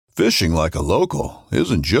Fishing like a local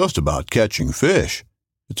isn't just about catching fish.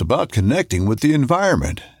 It's about connecting with the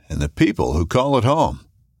environment and the people who call it home.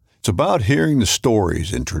 It's about hearing the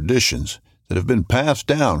stories and traditions that have been passed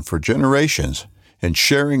down for generations and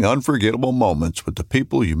sharing unforgettable moments with the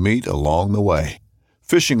people you meet along the way.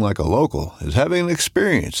 Fishing like a local is having an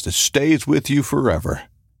experience that stays with you forever.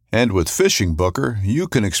 And with Fishing Booker, you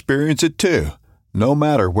can experience it too, no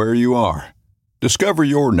matter where you are. Discover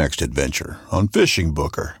your next adventure on Fishing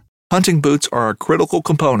Booker. Hunting boots are a critical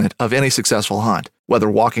component of any successful hunt. Whether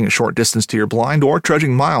walking a short distance to your blind or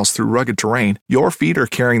trudging miles through rugged terrain, your feet are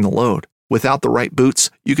carrying the load. Without the right boots,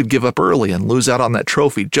 you could give up early and lose out on that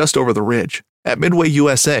trophy just over the ridge. At Midway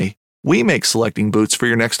USA, we make selecting boots for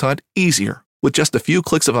your next hunt easier. With just a few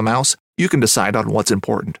clicks of a mouse, you can decide on what's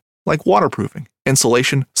important, like waterproofing,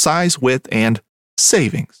 insulation, size, width, and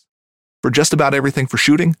savings. For just about everything for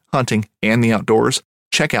shooting, hunting, and the outdoors,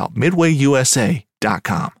 check out MidwayUSA.com.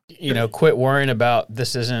 Quit worrying about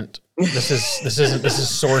this is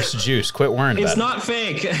source juice. Quit worrying about it. It's not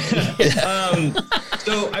fake.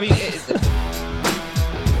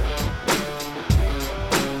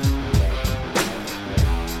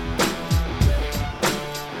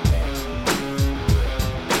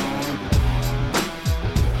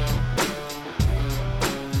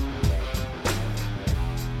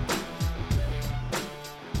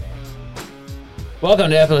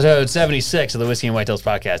 Welcome to episode 76 of the Whiskey and Whitetails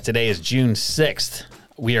podcast. Today is June 6th.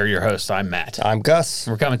 We are your hosts. I'm Matt. I'm Gus.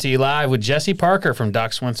 We're coming to you live with Jesse Parker from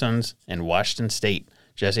Doc Swinson's in Washington State.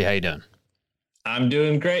 Jesse, how you doing? I'm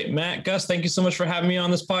doing great, Matt. Gus, thank you so much for having me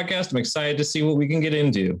on this podcast. I'm excited to see what we can get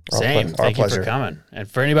into. Same. Thank you for coming. And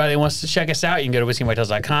for anybody that wants to check us out, you can go to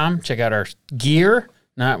whiskeyandwhitetails.com. Check out our gear.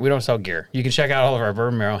 We don't sell gear. You can check out all of our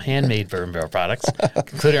bourbon barrel, handmade bourbon barrel products,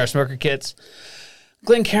 including our smoker kits,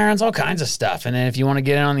 Glencairns, all kinds of stuff. And then if you want to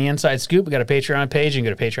get in on the inside scoop, we got a Patreon page. You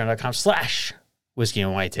can go to patreon.com/Whiskey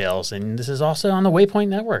and Whitetails. And this is also on the Waypoint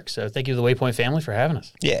Network. So thank you to the Waypoint family for having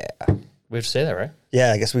us. Yeah. We have to say that, right?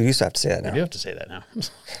 Yeah, I guess we used to have to say that now. We do have to say that now.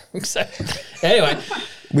 Anyway.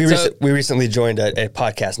 We recently joined a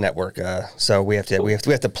podcast network, so we have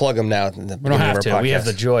to plug them now. We don't have to. We have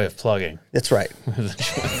the joy of plugging. That's right.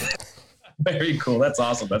 Very cool. That's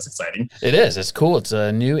awesome. That's exciting. It is. It's cool. It's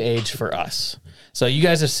a new age for us. So you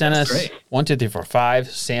guys have sent us 1, 2, 3, 4,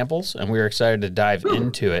 5 samples, and we're excited to dive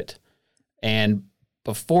into it. And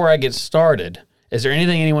before I get started, is there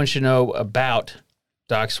anything anyone should know about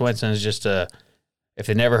Doc Swinson's? Just if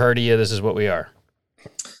they never heard of you, this is what we are.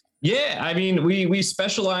 Yeah, I mean, we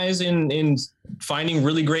specialize in finding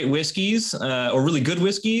really great whiskeys or really good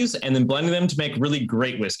whiskeys and then blending them to make really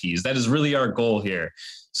great whiskeys. That is really our goal here.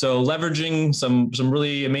 So leveraging some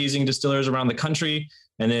really amazing distillers around the country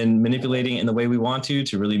and then manipulating it in the way we want to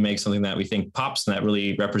really make something that we think pops and that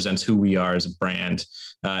really represents who we are as a brand.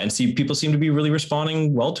 And people seem to be really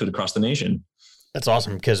responding well to it across the nation. That's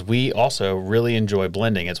awesome because we also really enjoy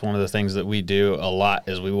blending. It's one of the things that we do a lot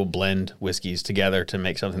is we will blend whiskeys together to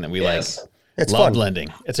make something that we like. It's Love fun. blending.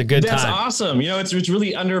 It's a good time. That's awesome. It's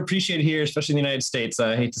really underappreciated here, especially in the United States.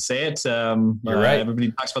 I hate to say it. You're right.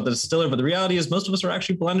 Everybody talks about the distiller, but the reality is most of us are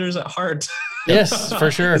actually blenders at heart. Yes,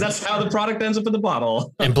 for sure. That's how the product ends up in the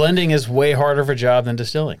bottle. And blending is way harder of a job than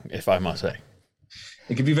distilling, if I must say.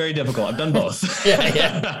 It can be very difficult. I've done both.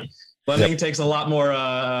 Yeah. Blending takes a lot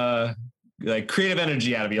more creative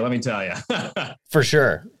energy out of you, let me tell you. For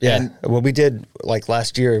sure. Yeah. Well, we did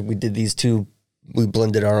last year. We did these two. We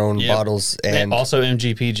blended our own bottles and also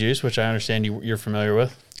MGP juice, which I understand you're familiar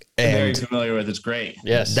with. I'm very familiar with. It's great.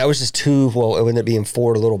 Yes. That was just two. Well, it ended up being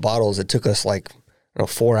 4 little bottles. It took us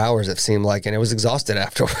 4 hours, it seemed like, and it was exhausted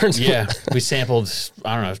afterwards. Yeah. We sampled,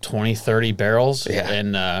 20, 30 barrels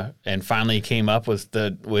and finally came up with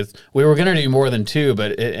we were going to do more than 2,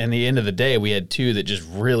 but in the end of the day, we had 2 that just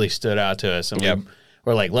really stood out to us. And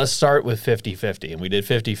we're like, let's start with 50-50. And we did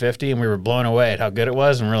 50-50 and we were blown away at how good it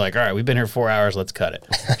was. And we're like, all right, we've been here 4 hours. Let's cut it.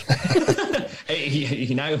 Hey,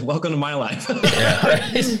 now welcome to my life. Yeah,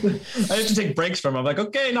 right? I have to take breaks from it. I'm like,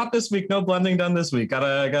 okay, not this week. No blending done this week.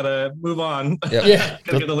 Gotta move on. Yep. Yeah.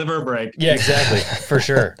 Gotta get the liver a break. Yeah, exactly. For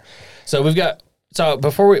sure. So what do I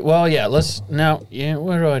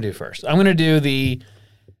do first? I'm going to do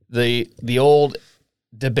the old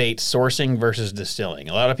debate, sourcing versus distilling.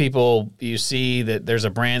 A lot of people, you see that there's a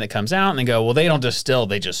brand that comes out and they go, well, they don't distill,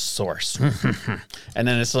 they just source. And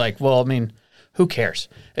then it's like, well, I mean, who cares?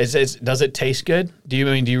 Does it taste good? Do you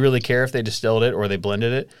really care if they distilled it or they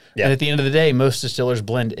blended it? Yeah. And at the end of the day, most distillers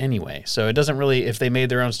blend anyway. So it doesn't really, if they made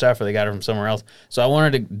their own stuff or they got it from somewhere else. So I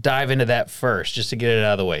wanted to dive into that first, just to get it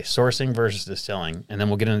out of the way. Sourcing versus distilling. And then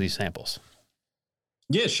we'll get into these samples.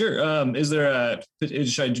 Yeah, sure.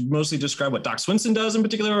 Should I mostly describe what Doc Swinson does in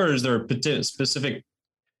particular, or is there a specific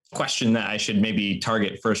question that I should maybe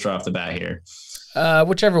target first right off the bat here?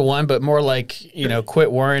 Whichever one, but more like,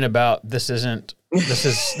 quit worrying about this isn't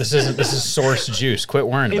source juice. Quit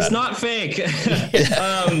worrying about it. It's not fake.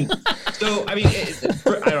 So, I mean,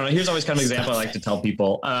 I don't know. Here's always kind of an example I like to tell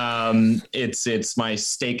people. It's my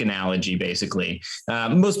steak analogy, basically.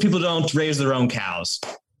 Most people don't raise their own cows,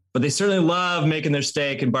 but they certainly love making their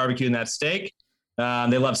steak and barbecuing that steak.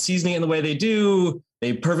 They love seasoning it in the way they do.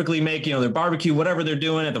 They perfectly make, their barbecue, whatever they're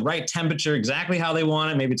doing at the right temperature, exactly how they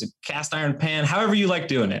want it. Maybe it's a cast iron pan, however you like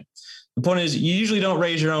doing it. The point is, you usually don't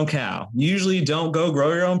raise your own cow. You usually don't go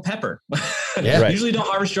grow your own pepper. Yeah, right. You usually don't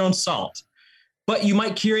harvest your own salt. But you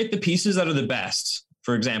might curate the pieces that are the best,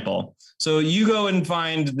 for example. So you go and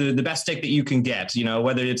find the best steak that you can get,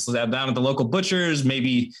 whether it's down at the local butchers,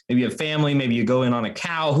 maybe a family, maybe you go in on a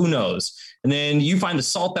cow, who knows? And then you find the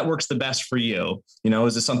salt that works the best for you.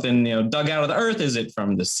 Is it something, dug out of the earth? Is it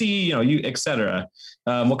from the sea? Et cetera.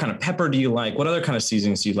 What kind of pepper do you like? What other kind of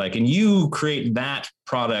seasonings do you like? And you create that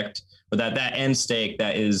product or that end steak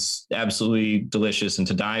that is absolutely delicious and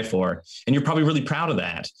to die for. And you're probably really proud of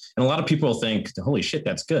that. And a lot of people think, holy shit,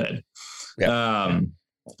 that's good. Yeah.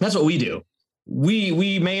 That's what we do.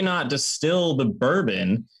 We may not distill the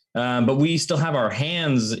bourbon, but we still have our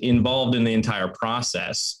hands involved in the entire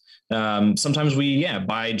process. Sometimes we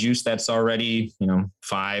buy juice that's already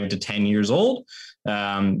 5 to 10 years old.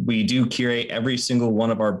 We do curate every single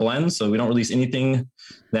one of our blends, so we don't release anything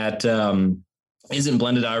that isn't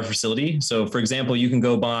blended at our facility. So, for example, you can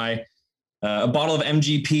go buy a bottle of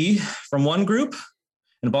MGP from one group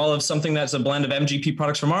and a bottle of something that's a blend of MGP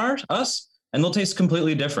products from us. And they'll taste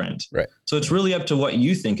completely different. Right. So it's really up to what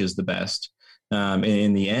you think is the best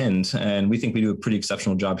in the end. And we think we do a pretty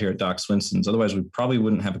exceptional job here at Doc Swinson's. Otherwise, we probably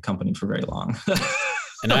wouldn't have a company for very long.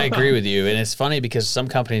 And I agree with you. And it's funny because some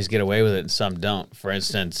companies get away with it and some don't. For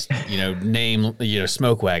instance,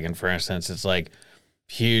 Smoke Wagon, for instance, it's like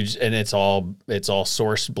huge and it's all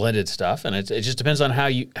source blended stuff. And it just depends on how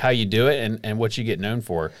you do it and what you get known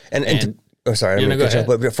for. Oh, sorry.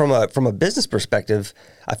 But from a business perspective,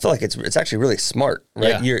 I feel like it's actually really smart,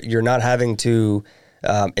 right? Yeah. You're not having to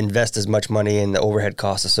invest as much money in the overhead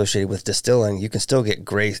costs associated with distilling. You can still get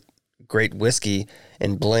great whiskey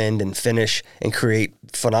and blend and finish and create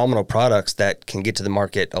phenomenal products that can get to the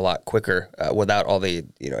market a lot quicker without all the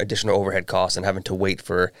additional overhead costs and having to wait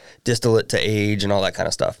for distillate to age and all that kind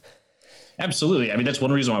of stuff. Absolutely. I mean, that's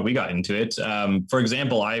one reason why we got into it. For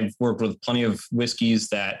example, I've worked with plenty of whiskeys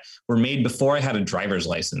that were made before I had a driver's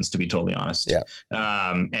license, to be totally honest. Yeah.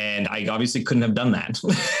 And I obviously couldn't have done that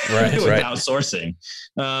without sourcing.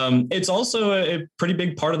 It's also a pretty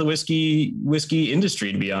big part of the whiskey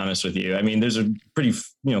industry, to be honest with you. I mean, there's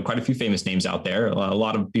quite a few famous names out there. A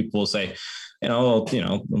lot of people will say,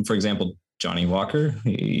 for example, Johnny Walker,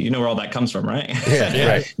 you know where all that comes from, right? Yeah,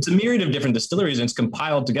 right. It's a myriad of different distilleries and it's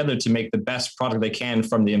compiled together to make the best product they can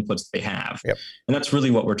from the inputs they have. Yep. And that's really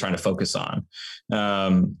what we're trying to focus on. We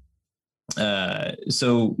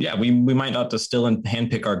might not distill and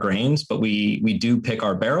handpick our grains, but we do pick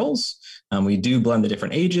our barrels. We do blend the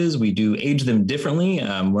different ages. We do age them differently.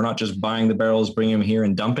 We're not just buying the barrels, bringing them here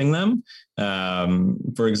and dumping them,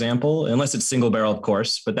 for example, unless it's single barrel, of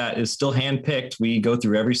course, but that is still handpicked. We go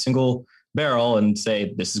through every single barrel and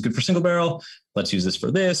say, this is good for single barrel. Let's use this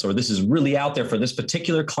for this, or this is really out there for this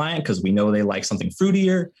particular client because we know they like something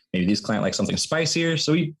fruitier. Maybe this client likes something spicier.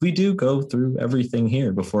 So we do go through everything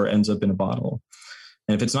here before it ends up in a bottle.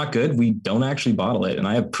 And if it's not good, we don't actually bottle it. And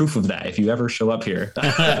I have proof of that if you ever show up here.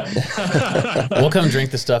 We'll come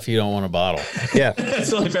drink the stuff you don't want to bottle. Yeah. That's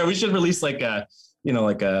totally fair. We should release like a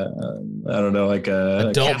don't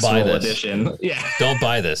buy this edition. Yeah. Don't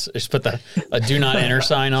buy this. Just put a do not enter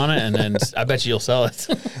sign on it. And then I bet you'll sell it.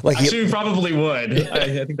 Actually, we probably would. Yeah.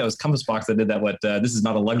 I think that was Compass Box that did that. This is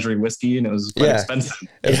not a luxury whiskey and it was quite expensive.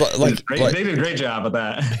 It was they did a great job at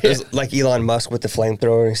that. It was like Elon Musk with the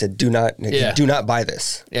flamethrower. He said, do not buy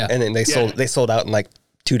this. Yeah. And then they sold out in like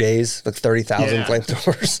 2 days, like 30,000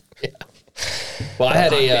 flamethrowers. Yeah. Well, I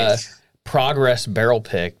had a Progress barrel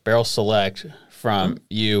select from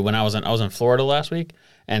you when I was in Florida last week.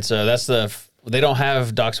 And so they don't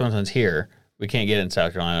have Doc Swinson's here. We can't get it in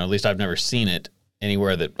South Carolina. At least I've never seen it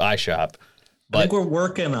anywhere that I shop. But I think we're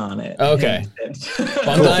working on it. Okay. Well,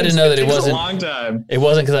 I'm glad to know that it wasn't a long time. It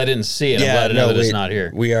wasn't because I didn't see it. I'm glad to know that it's not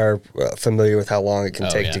here. We are familiar with how long it can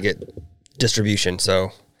take to get distribution.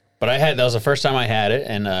 So, but that was the first time I had it,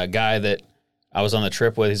 and a guy that I was on the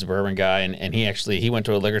trip with, he's a bourbon guy, and he went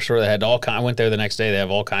to a liquor store that had I went there the next day. They have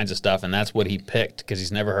all kinds of stuff, and that's what he picked because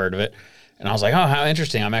he's never heard of it. And I was like, oh, how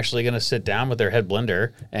interesting. I'm actually going to sit down with their head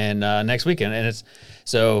blender and next weekend. And it's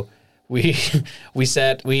so we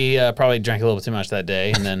probably drank a little bit too much that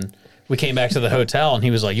day. And then we came back to the hotel and he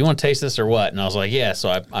was like, you want to taste this or what? And I was like, yeah. So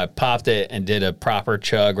I popped it and did a proper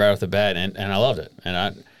chug right off the bat. And I loved it. And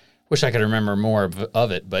I wish I could remember more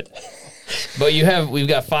of it. But we've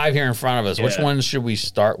got 5 here in front of us. Yeah. Which ones should we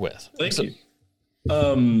start with? Thank you. So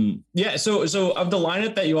of the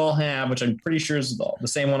lineup that you all have, which I'm pretty sure is the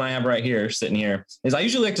same one I have right here, sitting here, is I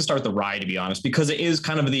usually like to start with the rye, to be honest, because it is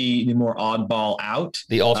kind of the more oddball out.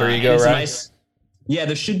 The alter ego rye? Nice, yeah,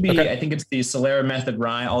 there should be, okay. I think it's the Solera Method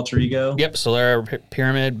Rye alter ego. Yep, Solera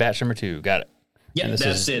Pyramid, batch number 2. Got it. Yeah,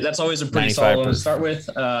 that's it. That's always a pretty solid one to start with.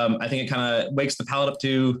 I think it kind of wakes the palate up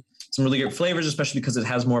to some really great flavors, especially because it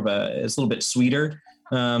has more of it's a little bit sweeter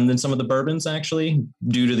than some of the bourbons, actually,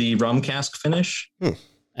 due to the rum cask finish.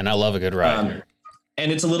 And I love a good rye.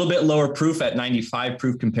 And it's a little bit lower proof at 95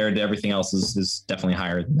 proof compared to everything else is definitely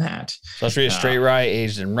higher than that. So let's read a straight rye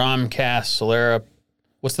aged in rum cask, Solera.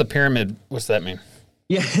 What's the pyramid? What's that mean?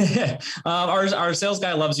 Yeah, our sales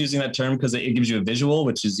guy loves using that term because it gives you a visual,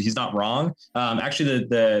 which is he's not wrong. Actually,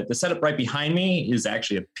 the setup right behind me is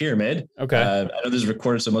actually a pyramid. Okay. I know this is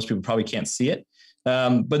recorded, so most people probably can't see it.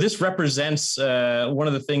 But this represents one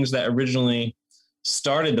of the things that originally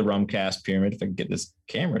started the rum cask pyramid. If I can get this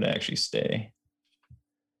camera to actually stay.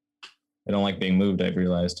 I don't like being moved, I've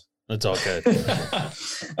realized. That's all good.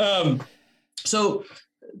 So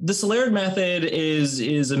the Solera method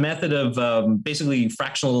is a method of basically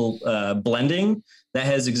fractional blending that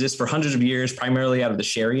has existed for hundreds of years, primarily out of the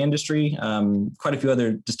sherry industry. Quite a few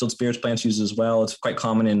other distilled spirits plants use it as well. It's quite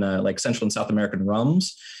common in like Central and South American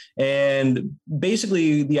rums. And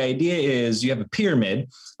basically the idea is you have a pyramid.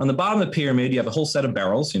 On the bottom of the pyramid, you have a whole set of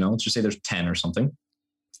barrels, let's just say there's 10 or something.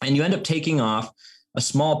 And you end up taking off a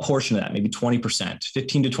small portion of that, maybe 20%,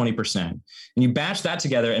 15 to 20%. And you batch that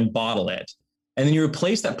together and bottle it. And then you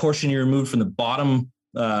replace that portion you removed from the bottom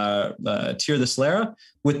tier of the Solera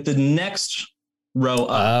with the next row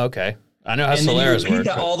up. Okay. I know how Soleras work. Repeat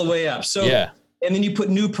that all the way up. So yeah. And then you put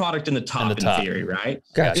new product in the top in theory, right?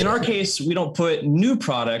 Gotcha. In our case, we don't put new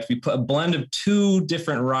product. We put a blend of 2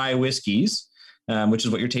 different rye whiskeys, which is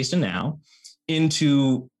what you're tasting now,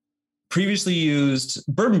 into previously used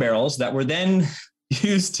bourbon barrels that were then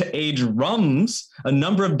used to age rums, a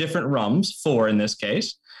number of different rums, 4 in this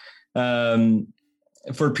case, for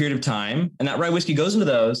a period of time. And that rye whiskey goes into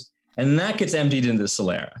those, and that gets emptied into the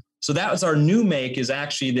Solera. So that was our new make, is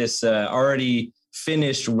actually this already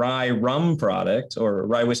finished rye rum product, or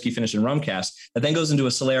rye whiskey finished in rum cask, that then goes into a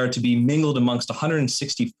Solera to be mingled amongst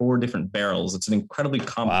 164 different barrels. It's an incredibly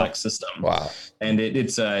complex system. Wow. And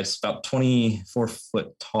it's about 24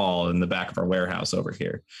 foot tall in the back of our warehouse over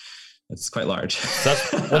here. It's quite large.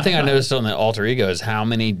 That's one thing I noticed on the alter ego is how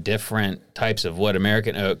many different types of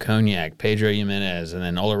American oak, cognac, Pedro Jimenez, and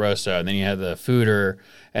then Oloroso, and then you have the Fooder,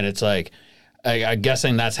 and it's like, I'm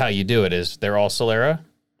guessing that's how you do it. Is they're all Solera,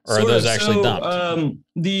 or are those actually dumped?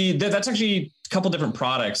 That's actually a couple different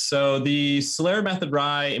products. So the Solera Method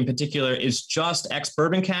Rye in particular is just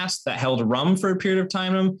ex-bourbon cask that held rum for a period of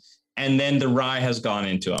time, and then the rye has gone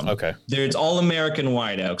into them. Okay. There's all American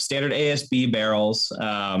white oak, standard ASB barrels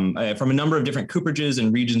from a number of different cooperages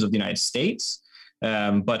and regions of the United States,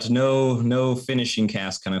 but no finishing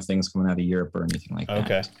cask kind of things coming out of Europe or anything like that.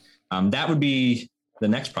 Okay. That would be the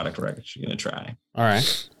next product we're actually going to try. All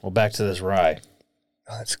right. Well, back to this rye.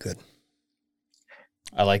 Oh, that's good.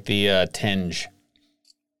 I like the tinge.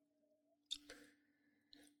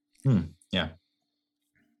 Yeah.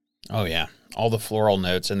 Oh, yeah. All the floral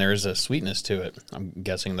notes, and there's a sweetness to it. I'm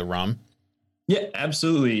guessing the rum. Yeah,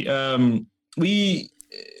 absolutely.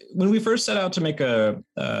 When we first set out to make a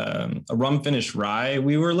rum finished rye,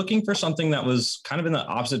 we were looking for something that was kind of in the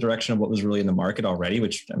opposite direction of what was really in the market already,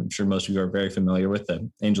 which I'm sure most of you are very familiar with, the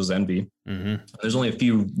Angel's Envy. Mm-hmm. There's only a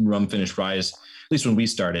few rum finished ryes, at least when we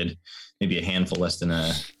started, maybe a handful, less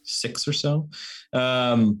than 6 or so.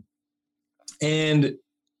 And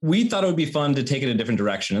we thought it would be fun to take it a different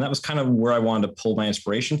direction. And that was kind of where I wanted to pull my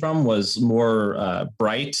inspiration from, was more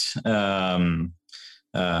bright,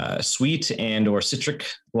 sweet and or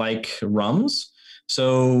citric-like rums.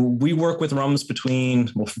 So we work with rums between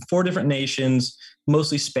 4 different nations,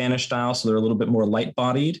 mostly Spanish style, so they're a little bit more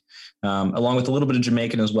light-bodied, along with a little bit of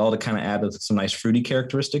Jamaican as well to kind of add some nice fruity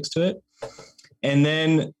characteristics to it. And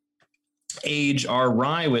then age our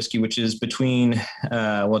rye whiskey, which is between,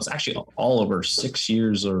 it's actually all over 6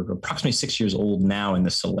 years, or approximately 6 years old now in the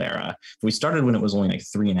Solera. We started when it was only like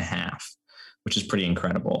 3.5, which is pretty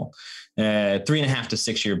incredible. 3.5 to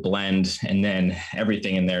 6 year blend, and then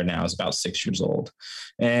everything in there now is about 6 years old.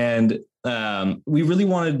 And we really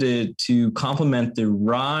wanted to complement the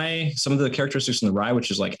rye, some of the characteristics in the rye,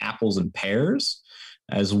 which is like apples and pears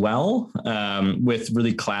as well, with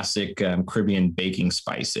really classic Caribbean baking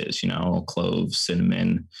spices, cloves,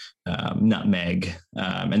 cinnamon, nutmeg.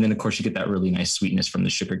 And then, of course, you get that really nice sweetness from the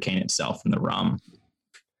sugarcane itself and the rum.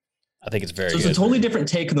 I think it's very good. So it's a totally different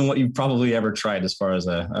take than what you've probably ever tried as far as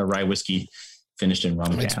a rye whiskey finished in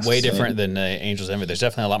rum casks. It's way different than Angel's Envy. There's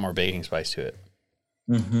definitely a lot more baking spice to it.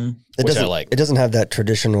 Mm-hmm. It doesn't have that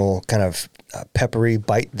traditional kind of peppery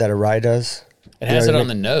bite that a rye does. It has it on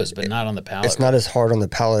the nose, but not on the palate. It's not as hard on the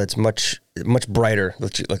palate. It's much brighter,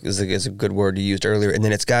 which is a good word you used earlier. And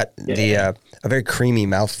then it's got a very creamy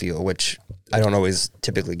mouthfeel, which I don't always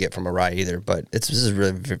typically get from a rye either. But this is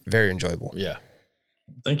really very enjoyable. Yeah.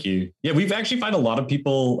 Thank you. Yeah, we've actually found a lot of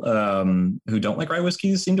people who don't like rye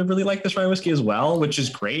whiskeys seem to really like this rye whiskey as well, which is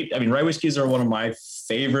great. I mean, rye whiskeys are one of my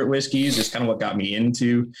favorite whiskeys. It's kind of what got me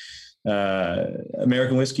into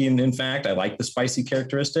American whiskey. And in fact, I like the spicy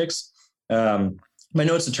characteristics. I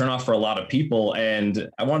know it's a turnoff for a lot of people, and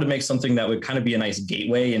I wanted to make something that would kind of be a nice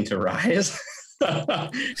gateway into ryes.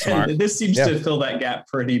 And this seems to fill that gap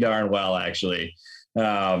pretty darn well, actually.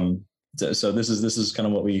 So this is kind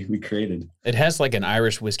of what we created. It has like an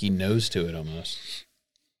Irish whiskey nose to it almost.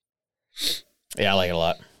 Yeah, I like it a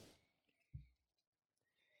lot.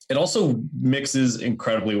 It also mixes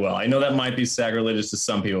incredibly well. I know that might be sacrilegious to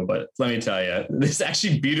some people, but let me tell you, this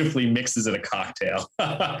actually beautifully mixes in a cocktail.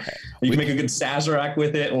 You can make a good Sazerac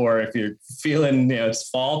with it, or if you're feeling, it's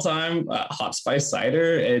fall time, hot spice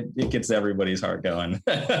cider, it gets everybody's heart going.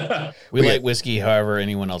 We like whiskey however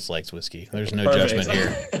anyone else likes whiskey. There's no judgment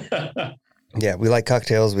here. Yeah, we like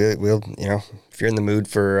cocktails. We'll if you're in the mood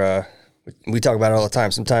for, we talk about it all the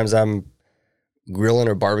time. Sometimes I'm grilling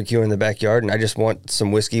or barbecuing in the backyard, and I just want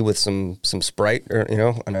some whiskey with some Sprite, or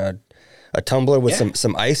and a tumbler with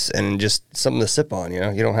some ice and just something to sip on. You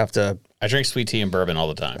don't have to. I drink sweet tea and bourbon all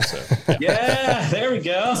the time. So yeah, there we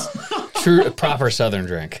go. True, proper Southern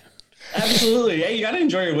drink. Absolutely. Yeah, you got to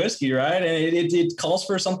enjoy your whiskey, right? And it calls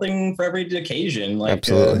for something for every occasion. Like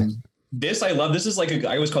absolutely. This I love. This is like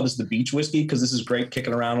I always call this the beach whiskey because this is great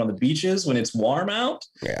kicking around on the beaches when it's warm out.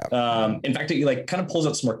 Yeah. In fact, it kind of pulls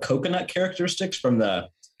out some more coconut characteristics from the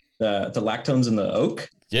lactones in the oak.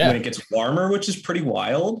 Yeah. When it gets warmer, which is pretty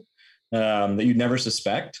wild, that you'd never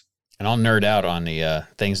suspect. And I'll nerd out on the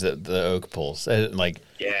things that the oak pulls.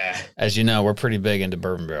 As you know, we're pretty big into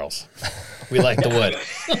bourbon barrels. We like the wood.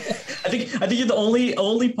 I think you're the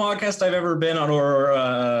only podcast I've ever been on, or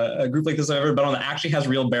a group like this I've ever been on that actually has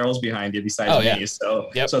real barrels behind you besides me. So,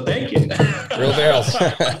 so thank you. Real barrels.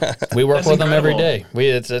 We work with them every day.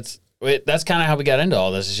 That's kind of how we got into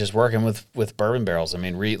all this. Is just working with bourbon barrels. I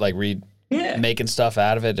mean, Reed making stuff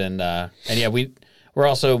out of it, and we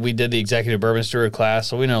did the executive bourbon steward class,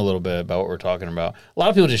 so we know a little bit about what we're talking about. A lot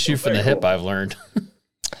of people just shoot from the hip, I've learned.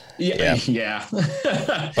 Yeah.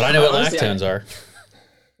 But I know what lactones are.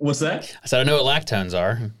 What's that? I said I know what lactones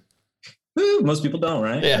are. Most people don't,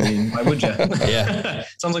 right? Yeah. I mean, why would you? Yeah.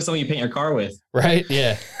 Sounds like something you paint your car with. Right?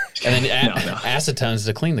 Yeah. And then acetones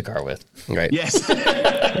to clean the car with. Right. Yes.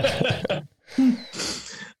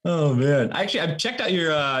 Oh man! Actually, I've checked out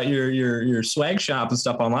your swag shop and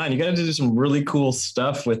stuff online. You got to do some really cool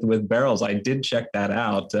stuff with barrels. I did check that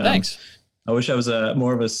out. Thanks. I wish I was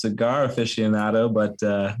more of a cigar aficionado, but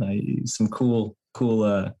some cool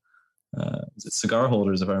cigar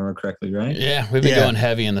holders, if I remember correctly, right? Yeah, we've been going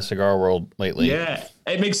heavy in the cigar world lately. Yeah,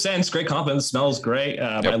 it makes sense. Great compliment. It smells great.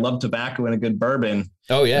 But I love tobacco and a good bourbon.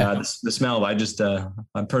 Oh yeah, the smell. I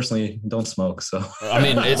personally don't smoke, so I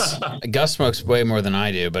mean, Gus smokes way more than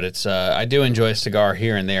I do, but it's I do enjoy a cigar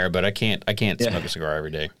here and there, but I can't smoke a cigar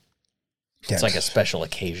every day. It's like a special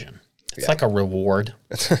occasion. It's like a reward.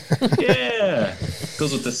 Yeah.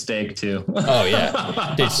 Goes with the steak too. Oh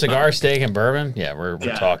yeah. Dude, cigar, steak, and bourbon. Yeah, we're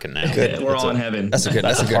talking now. Good. We're all in heaven. That's a good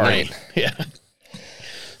night. Yeah.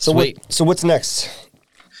 So what's next?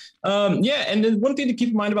 And then one thing to keep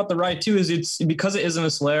in mind about the rye too is it's because it isn't a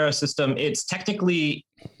Solera system, it's technically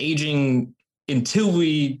aging until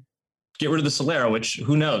we get rid of the Solera, which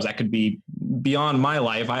who knows, that could be beyond my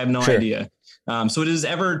life. I have no idea. So it is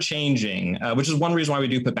ever changing, which is one reason why we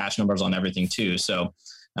do put batch numbers on everything too. So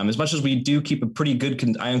as much as we do keep a pretty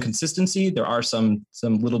good eye on consistency, there are some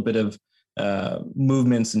little bit of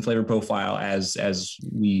movements and flavor profile as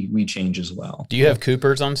we change as well. Do you have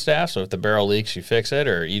Coopers on staff? So if the barrel leaks, you fix it,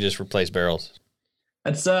 or you just replace barrels?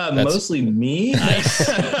 That's mostly me. Nice.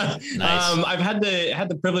 Nice. I've had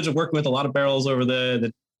the privilege of working with a lot of barrels over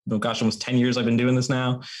the almost 10 years I've been doing this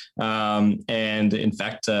now. And in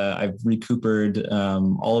fact, I've recoopered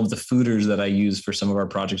all of the foeders that I use for some of our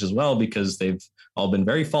projects as well, because they've all been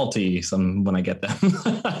very faulty when I get them.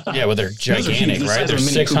 Yeah, well, they're gigantic, right? They're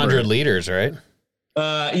 600 liters, right?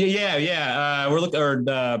 Yeah.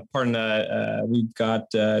 We've got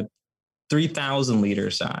 3,000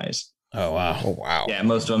 liter size. Oh, wow. Oh, wow. Yeah,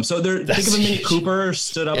 most of them. So think of a Mini Cooper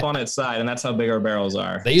stood up on its side, and that's how big our barrels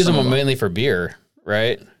are. They use them mainly for beer,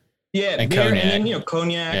 right? Yeah, and beer, cognac. and then,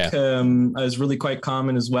 cognac is really quite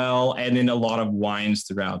common as well, and then a lot of wines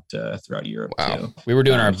throughout Europe too. We were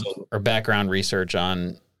doing our background research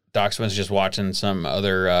on Doc Swin's, just watching some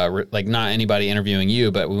other not anybody interviewing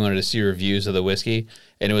you, but we wanted to see reviews of the whiskey,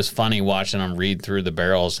 and it was funny watching them read through the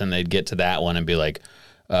barrels, and they'd get to that one and be like,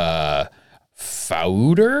 Foeder?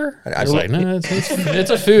 I was like, no, it's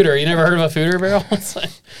a foeder. You never heard of a foeder barrel? It's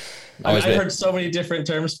like, I've heard so many different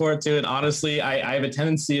terms for it too, and honestly, I have a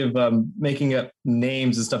tendency of making up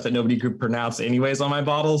names and stuff that nobody could pronounce anyways on my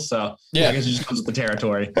bottles. So yeah, I guess it just comes with the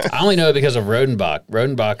territory. I only know it because of Rodenbach.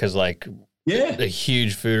 Rodenbach is like a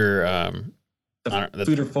huge foeder. The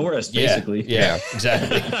foeder forest, basically. Yeah,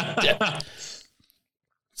 exactly. Yeah.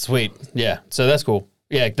 Sweet. Yeah, so that's cool.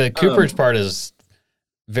 Yeah, the cooperage part is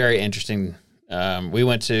very interesting. We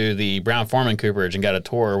went to the Brown-Forman cooperage and got a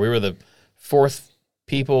tour. We were the 4th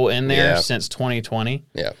people in there since 2020.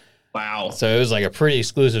 Yeah. Wow. So it was like a pretty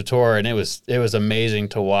exclusive tour, and it was amazing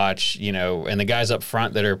to watch, and the guys up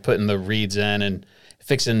front that are putting the reeds in and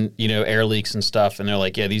fixing, air leaks and stuff. And they're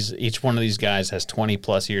like, yeah, each one of these guys has 20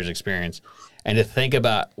 plus years experience. And to think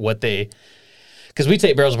about what because we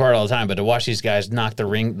take barrels apart all the time, but to watch these guys knock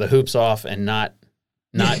the hoops off and not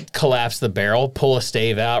collapse the barrel, pull a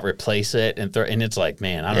stave out, replace it, and it's like,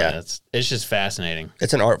 man, I don't know. It's just fascinating.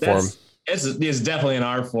 It's an art form. It's definitely an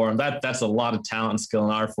art form. That's a lot of talent and skill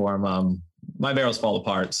in art form. My barrels fall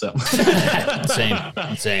apart, so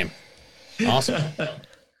same. Awesome.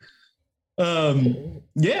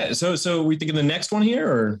 So we thinking the next one here,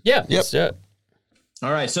 or let's do it.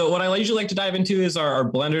 All right. So what I usually like to dive into is our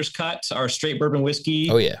Blender's Cut, our straight bourbon whiskey.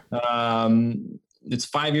 Oh yeah. It's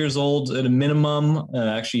 5 years old at a minimum.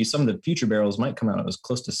 Actually, some of the future barrels might come out. It was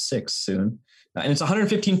close to 6 soon. And it's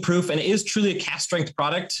 115 proof, and it is truly a cask strength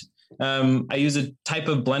product. I use a type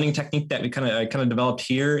of blending technique that I kind of developed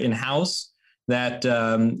here in house that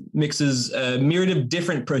mixes a myriad of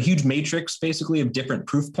different, huge matrix basically of different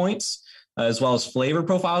proof points, as well as flavor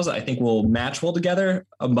profiles that I think will match well together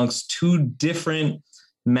amongst 2 different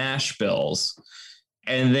mash bills.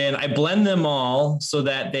 And then I blend them all so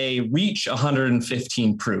that they reach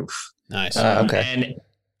 115 proof. Nice. Okay. And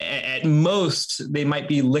at most, they might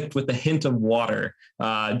be licked with a hint of water,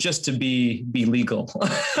 just to be legal.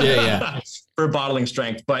 For bottling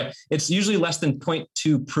strength. But it's usually less than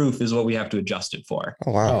 0.2 proof is what we have to adjust it for.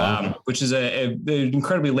 Oh, wow. Which is an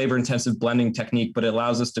incredibly labor-intensive blending technique, but it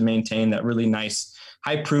allows us to maintain that really nice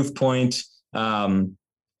high proof point. So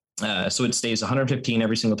it stays 115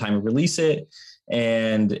 every single time we release it.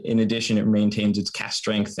 And in addition, it maintains its cask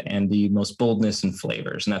strength and the most boldness and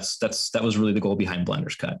flavors. And that was really the goal behind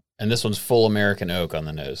Blender's Cut. And this one's full American oak on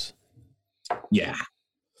the nose. Yeah.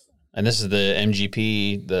 And this is the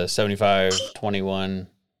MGP, the 75, 21,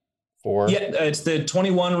 4. Yeah, it's the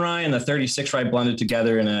 21 rye and the 36 rye blended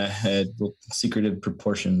together in a secretive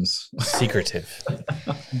proportions. Secretive.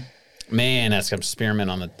 Man, that's got spearmint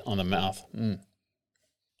on the mouth.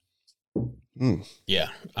 Yeah,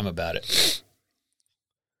 I'm about it.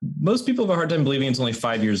 Most people have a hard time believing it's only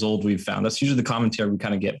 5 years old, we've found. That's usually the commentary we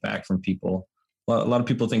kind of get back from people. A lot of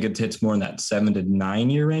people think it hits more in that 7 to 9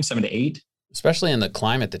 year range, 7 to 8. Especially in the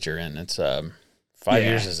climate that you're in. It's 5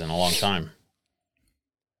 years isn't a long time.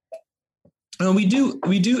 We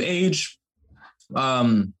do age.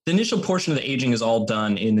 The initial portion of the aging is all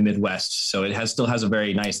done in the Midwest. So it still has a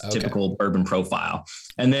very nice typical bourbon profile.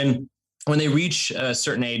 And then when they reach a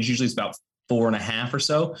certain age, usually it's about 4.5 or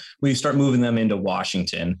so, we start moving them into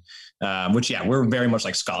Washington, which, we're very much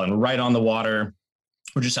like Scotland. We're right on the water.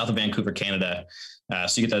 We're just south of Vancouver, Canada.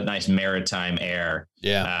 So you get that nice maritime air.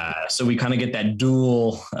 Yeah. So we kind of get that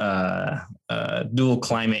dual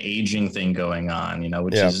climate aging thing going on,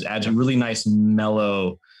 which adds a really nice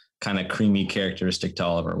mellow kind of creamy characteristic to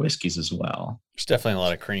all of our whiskeys as well. There's definitely a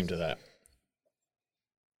lot of cream to that.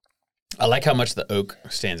 I like how much the oak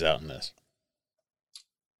stands out in this.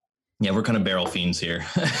 Yeah, we're kind of barrel fiends here.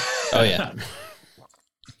 Oh, yeah.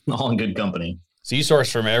 All in good company. So you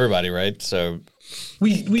source from everybody, right? So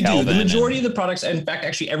we do. The majority of the products, in fact,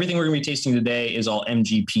 actually everything we're going to be tasting today is all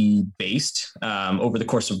MGP based over the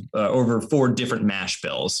course of over 4 different mash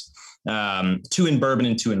bills. 2 in bourbon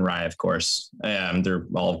and 2 in rye, of course. They're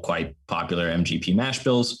all quite popular MGP mash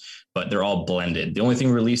bills, but they're all blended. The only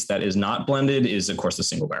thing released that is not blended is, of course, the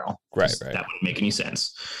single barrel. Right. That wouldn't make any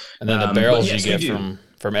sense. And then the barrels you get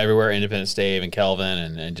from everywhere, Independent Stave and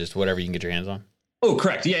Kelvin and just whatever you can get your hands on. Oh,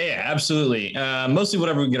 correct. Yeah, absolutely. Mostly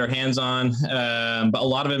whatever we can get our hands on. But a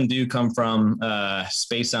lot of them do come from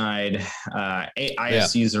Speyside.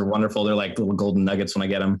 ISCs are wonderful. They're like little golden nuggets when I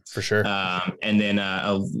get them. For sure. And then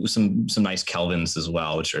some nice Kelvins as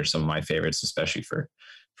well, which are some of my favorites, especially for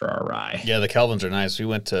our rye. Yeah, the Kelvins are nice. We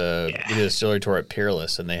did a distillery tour at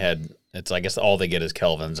Peerless, and I guess all they get is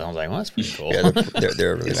Kelvins. I was like, well, that's pretty cool. Yeah,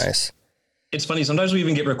 they're really nice. It's funny. Sometimes we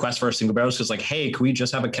even get requests for our single barrels because, like, hey, can we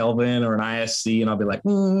just have a Kelvin or an ISC? And I'll be like,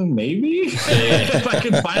 maybe if I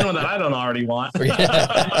can find one that I don't already want.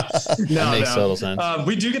 That makes total sense.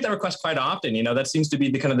 We do get that request quite often. That seems to be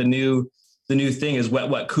the new thing is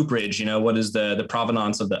wet cooperage. What is the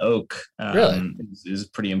provenance of the oak? Really is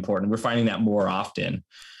pretty important. We're finding that more often.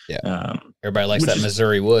 Yeah. Everybody likes that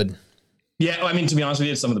Missouri wood. Yeah, I mean, to be honest with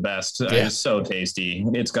you, it's some of the best. It's so tasty.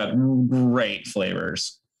 It's got great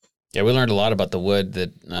flavors. Yeah, we learned a lot about the wood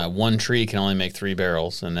that one tree can only make 3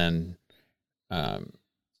 barrels, and then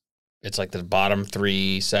it's like the bottom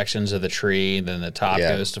 3 sections of the tree, then the top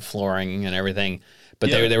goes to flooring and everything. But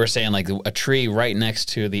they were saying like a tree right next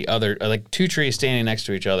to the other, like 2 trees standing next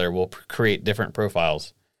to each other will create different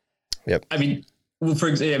profiles. Yep. I mean,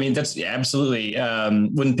 that's absolutely.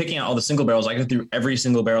 When picking out all the single barrels, I go through every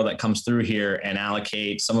single barrel that comes through here and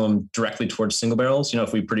allocate some of them directly towards single barrels.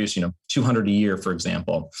 If we produce, 200 a year, for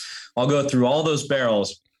example, I'll go through all those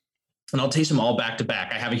barrels and I'll taste them all back to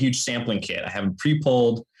back. I have a huge sampling kit. I have them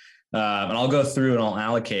pre-pulled, and I'll go through and I'll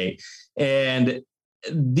allocate. And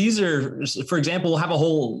these are, for example, we'll have a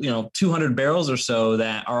whole, 200 barrels or so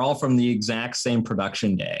that are all from the exact same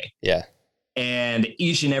production day. Yeah. And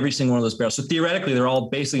each and every single one of those barrels. So theoretically, they're all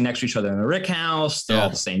basically next to each other in a rick house. They're all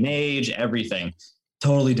the same age, everything.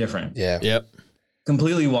 Totally different. Yeah. Yep.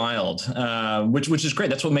 Completely wild, which is great.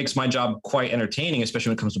 That's what makes my job quite entertaining, especially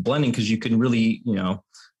when it comes to blending, because you can really,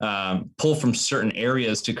 pull from certain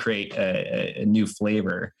areas to create a new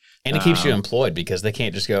flavor. And it keeps you employed because they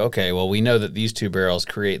can't just go, okay, well, we know that these 2 barrels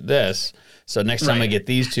create this. So next time we get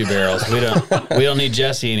these 2 barrels, we don't need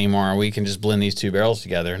Jesse anymore. We can just blend these 2 barrels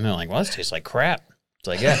together. And they're like, well, this tastes like crap. It's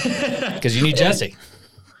like, yeah, because you need Jesse.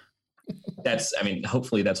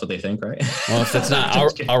 Hopefully that's what they think, right? Well, if it's not,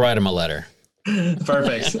 I'll write them a letter.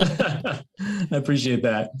 Perfect. I appreciate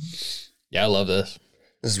that. Yeah, I love this.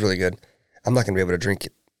 This is really good. I'm not going to be able to drink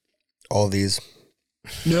all of these.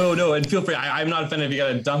 No, and feel free. I'm not offended if you got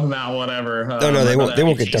to dump them out, whatever. No, they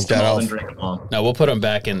won't get dumped out. No, we'll put them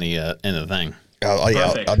back in the thing.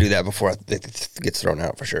 I'll do that before it gets thrown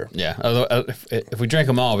out for sure. Yeah, although if we drink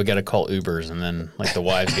them all, we got to call Ubers, and then like the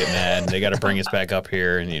wives get mad. They got to bring us back up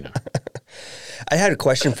here, and I had a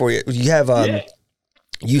question for you. You have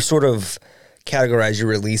you sort of categorize your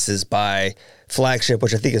releases by flagship,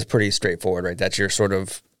 which I think is pretty straightforward, right? That's your sort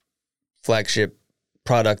of flagship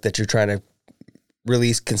product that you're trying to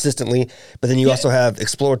release consistently, but then you also have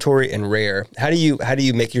exploratory and rare. How do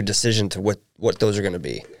you make your decision to what those are going to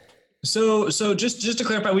be? So just to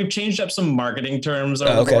clarify, we've changed up some marketing terms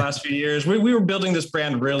over the last few years. We were building this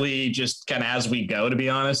brand really just kind of as we go, to be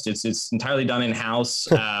honest. It's entirely done in-house.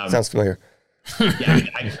 Sounds familiar. Yeah,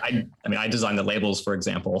 I designed the labels, for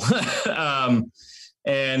example.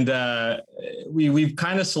 We've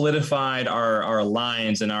kind of solidified our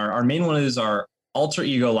lines, and our main one is our Alter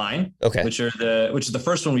Ego line, which is the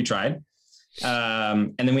first one we tried.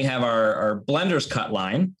 And then we have our Blender's Cut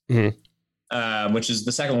line, which is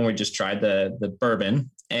the second one we just tried, the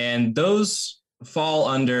bourbon. And those fall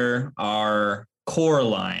under our core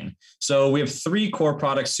line. So we have 3 core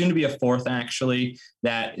products, soon to be a 4th actually,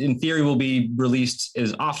 that in theory will be released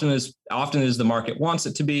as often as the market wants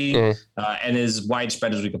it to be, and as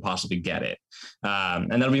widespread as we could possibly get it.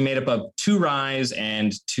 And that'll be made up of 2 ryes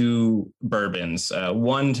and 2 bourbons.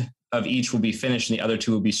 One of each will be finished and the other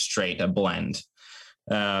 2 will be straight, a blend.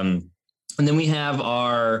 And then we have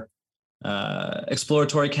our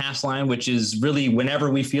exploratory cask line, which is really whenever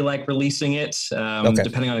we feel like releasing it,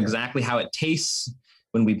 depending on exactly how it tastes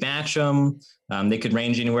when we batch them. They could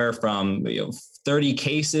range anywhere from 30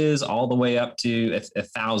 cases all the way up to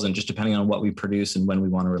 1,000, just depending on what we produce and when we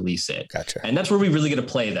want to release it. Gotcha. And that's where we really get to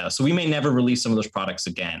play, though. So we may never release some of those products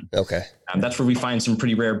again. Okay. That's where we find some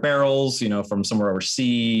pretty rare barrels, from somewhere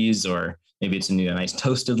overseas, or maybe it's a nice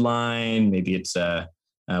toasted line. Maybe it's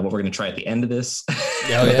what we're going to try at the end of this. Oh,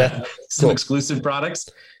 yeah. Some exclusive products.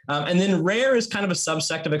 And then rare is kind of a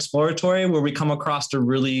subsect of exploratory where we come across a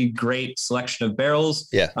really great selection of barrels.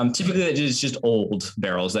 Yeah. Typically it is just old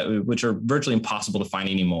barrels which are virtually impossible to find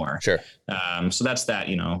anymore. Sure. So that's that,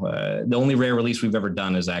 the only rare release we've ever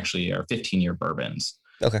done is actually our 15-year bourbons.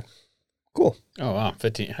 Okay. Cool. Oh, wow.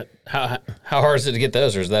 15. How hard is it to get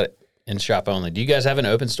those, or is that in shop only? Do you guys have an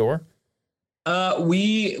open store?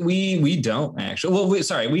 We don't actually. Well,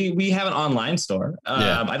 we have an online store.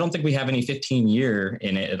 I don't think we have any 15-year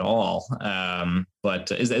in it at all.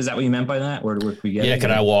 But is that what you meant by that? Where we get? Yeah,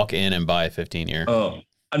 could I walk in and buy a 15-year? Oh,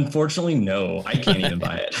 unfortunately, no. I can't even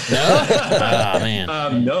buy it. No? Oh,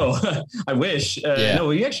 man. No. I wish. No,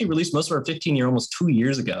 we actually released most of our 15-year almost 2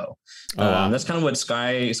 years ago. Oh, wow. That's kind of what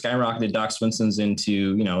skyrocketed Doc Swinson's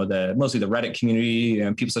into, mostly the Reddit community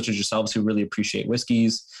and people such as yourselves who really appreciate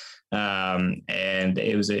whiskeys. And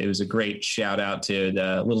it was a great shout out to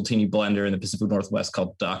the little teeny blender in the Pacific Northwest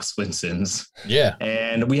called Doc Swinson's. Yeah.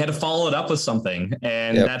 And we had to follow it up with something.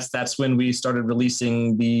 And that's when we started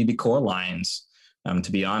releasing the core lines,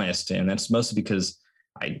 to be honest. And that's mostly because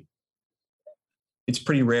it's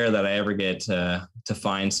pretty rare that I ever get to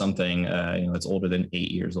find something, that's older than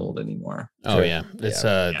 8 years old anymore. Oh, sure. Yeah. It's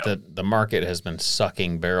the market has been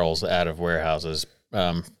sucking barrels out of warehouses,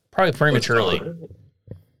 probably prematurely.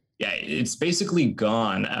 Yeah, it's basically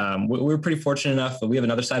gone. We're pretty fortunate enough that we have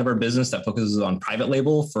another side of our business that focuses on private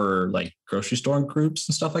label for like grocery store groups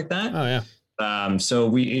and stuff like that. Oh, yeah.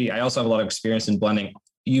 So I also have a lot of experience in blending,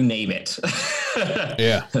 you name it.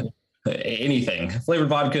 Yeah. Anything, flavored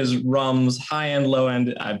vodkas, rums, high end, low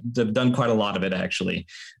end. I've done quite a lot of it actually,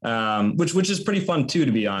 which is pretty fun too,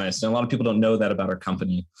 to be honest. And a lot of people don't know that about our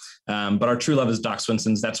company. But our true love is Doc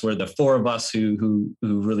Swinson's. That's where the four of us who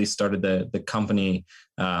really started the company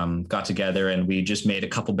got together, and we just made a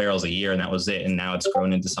couple barrels a year, and that was it. And now it's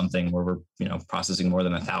grown into something where we're processing more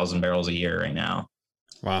than 1,000 barrels a year right now.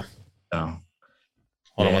 Wow. So.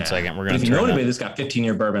 Hold on one second. We're going to. If you know anybody that's got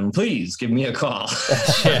 15-year bourbon, please give me a call.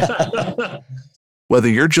 Whether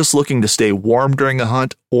you're just looking to stay warm during a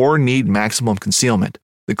hunt or need maximum concealment,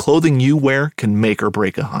 the clothing you wear can make or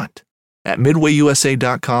break a hunt. At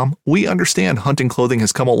MidwayUSA.com, we understand hunting clothing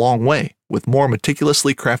has come a long way with more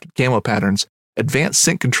meticulously crafted camo patterns, advanced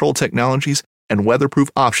scent control technologies, and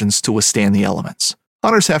weatherproof options to withstand the elements.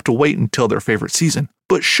 Hunters have to wait until their favorite season,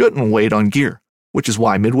 but shouldn't wait on gear, which is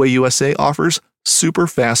why Midway USA offers super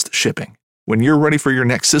fast shipping. When you're ready for your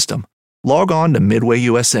next system, log on to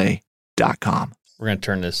MidwayUSA.com. We're going to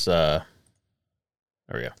turn this, there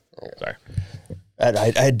we go. Sorry.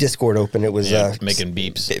 I had Discord open. It was making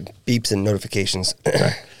beeps and notifications.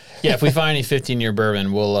 Yeah, if we find any 15-year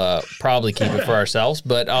bourbon, we'll probably keep it for ourselves,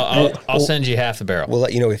 but I'll send you half the barrel. We'll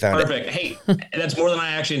let you know we found Perfect. it. Hey, that's more than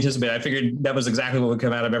I actually anticipated. I figured that was exactly what would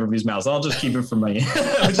come out of everybody's mouth. So I'll just keep it for me,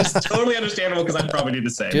 which is totally understandable because I'd probably do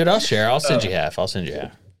the same. Dude, I'll share. I'll send you half.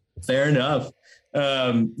 Fair enough.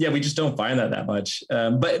 We just don't find that much.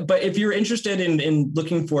 But if you're interested in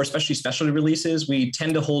looking for especially specialty releases, we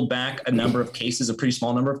tend to hold back a pretty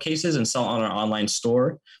small number of cases and sell on our online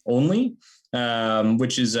store only.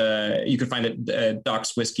 Which is you can find it at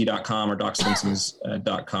docswhiskey.com or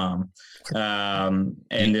docswinsons.com.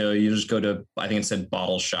 And you just go to, I think it said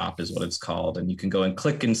Bottle Shop is what it's called. And you can go and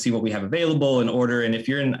click and see what we have available and order. And if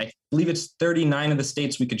you're in, I believe it's 39 of the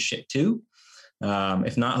states we could ship to.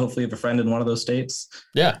 If not, hopefully you have a friend in one of those states.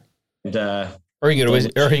 Yeah. And, or you can go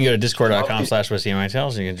to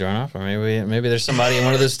discord.com/whiskeyandwhitetails and you can join up. Or maybe there's somebody in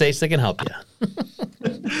one of those states that can help you.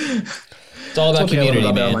 It's all about community,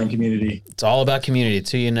 man. Online community. It's all about community.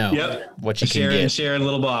 It's who you know. Yep. What you can get. Sharing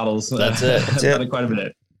little bottles. That's it. That's it. Quite a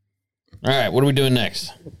bit. All right. What are we doing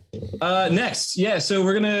next? So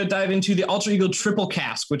we're going to dive into the Alter Ego Triple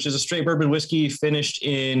Cask, which is a straight bourbon whiskey finished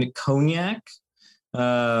in cognac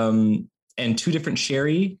and two different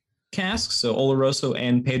sherry casks, so Oloroso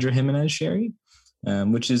and Pedro Jimenez sherry,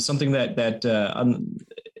 which is something that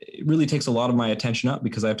it really takes a lot of my attention up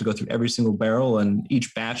because I have to go through every single barrel, and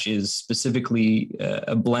each batch is specifically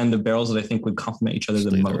a blend of barrels that I think would complement each other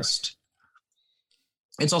the most.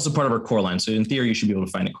 It's also part of our core line, so in theory, you should be able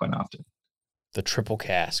to find it quite often. The Triple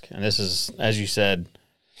Cask, and this is, as you said,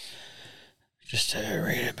 just to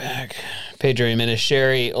read it back, Pedro Jimenez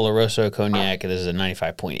sherry, Oloroso cognac. This is a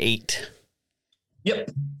 95.8.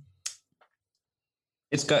 Yep.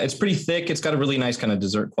 It's pretty thick. It's got a really nice kind of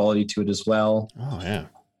dessert quality to it as well. Oh yeah.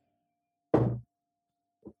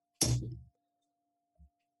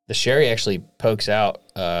 The sherry actually pokes out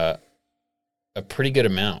a pretty good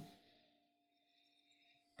amount.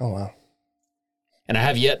 Oh wow. And I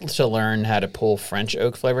have yet to learn how to pull French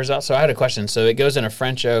oak flavors out. So I had a question. So it goes in a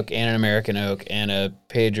French oak and an American oak and a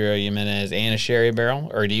Pedro Jimenez and a sherry barrel?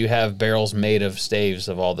 Or do you have barrels made of staves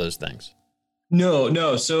of all those things?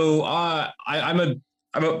 No. So I'm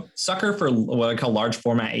a sucker for what I call large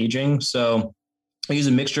format aging. So I use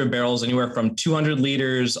a mixture of barrels anywhere from 200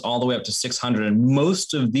 liters all the way up to 600. And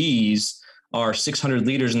most of these are 600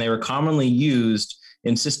 liters, and they were commonly used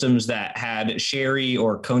in systems that had sherry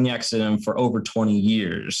or cognacs in them for over 20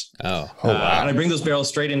 years. Wow. And I bring those barrels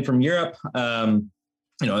straight in from Europe,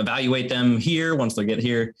 evaluate them here once they get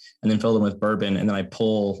here, and then fill them with bourbon. And then I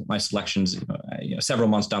pull my selections several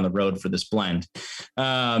months down the road for this blend.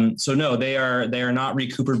 So no, they are not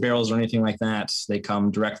recoopered barrels or anything like that. They come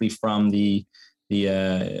directly from the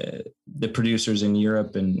producers in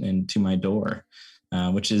Europe and to my door.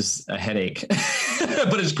 Which is a headache,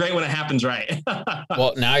 but it's great when it happens right.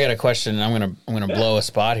 Well, now I got a question, and I'm gonna blow a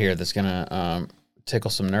spot here that's gonna tickle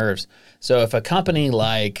some nerves. So if a company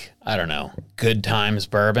like, I don't know, Good Times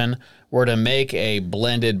Bourbon were to make a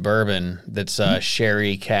blended bourbon that's a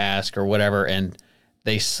sherry cask or whatever, and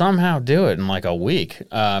they somehow do it in like a week,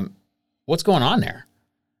 what's going on there?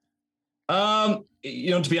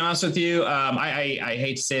 To be honest with you, I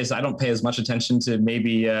hate to say this, I don't pay as much attention to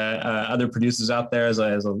maybe other producers out there as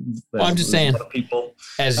I'm just saying, people.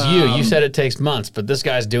 As you said it takes months, but this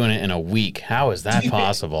guy's doing it in a week. How is that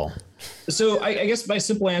possible? So I guess my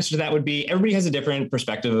simple answer to that would be everybody has a different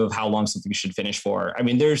perspective of how long something should finish for. I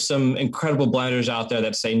mean, there's some incredible blenders out there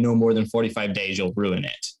that say no more than 45 days, you'll ruin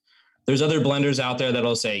it. There's other blenders out there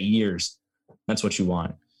that'll say years. That's what you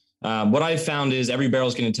want. What I've found is every barrel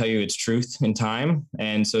is going to tell you its truth in time.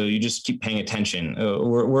 And so you just keep paying attention.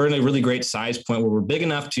 We're in a really great size point where we're big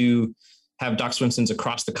enough to have Doc Swinson's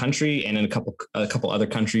across the country and in a couple other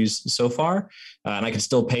countries so far. And I can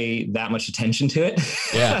still pay that much attention to it.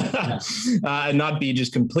 Yeah. And not be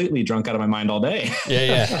just completely drunk out of my mind all day.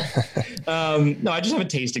 Yeah. No, I just have a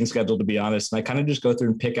tasting schedule, to be honest. And I kind of just go through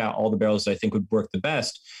and pick out all the barrels that I think would work the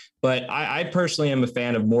best. But I personally am a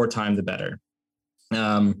fan of more time, the better.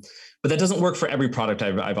 But that doesn't work for every product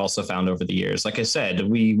I've also found over the years. Like I said,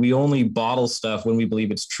 we only bottle stuff when we believe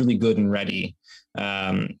it's truly good and ready.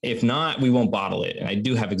 If not, we won't bottle it. And I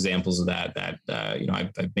do have examples of that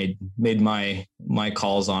I've made my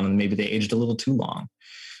calls on, and maybe they aged a little too long.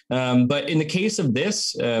 But in the case of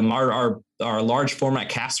this, our large format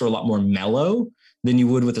casks are a lot more mellow than you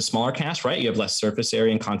would with a smaller cask, right? You have less surface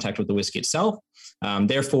area in contact with the whiskey itself.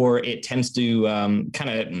 Therefore, it tends to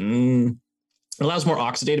it allows more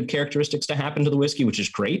oxidative characteristics to happen to the whiskey, which is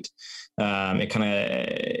great. It kind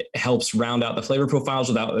of helps round out the flavor profiles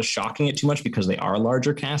without shocking it too much because they are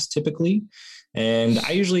larger casks typically. And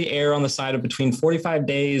I usually err on the side of between 45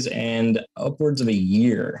 days and upwards of a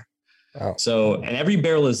year. Wow. So, and every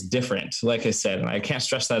barrel is different, like I said, and I can't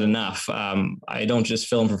stress that enough. I don't just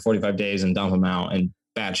fill them for 45 days and dump them out and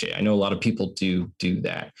bad shit. I know a lot of people do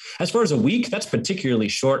that. As far as a week, that's particularly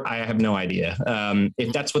short. I have no idea.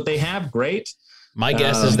 If that's what they have, great. My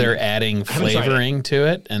guess is they're adding flavoring to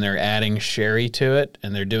it, and they're adding sherry to it,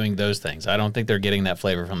 and they're doing those things. I don't think they're getting that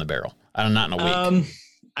flavor from the barrel. Not in a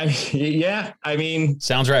week.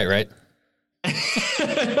 Sounds right?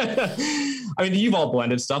 I mean, you've all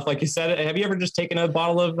blended stuff, like you said. Have you ever just taken a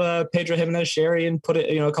bottle of Pedro Jimenez sherry and put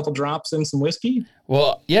it, a couple drops in some whiskey?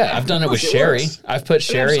 Well, yeah, I've done it with sherry. I've put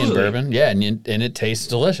sherry in bourbon, and it tastes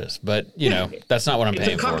delicious. But that's not what I'm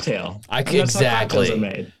paying for. It's a cocktail.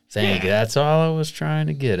 Exactly. That's all I was trying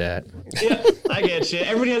to get at. Yeah, I get you.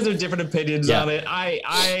 Everybody has their different opinions on it.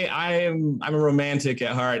 I'm a romantic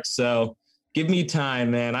at heart, so give me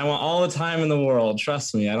time, man. I want all the time in the world.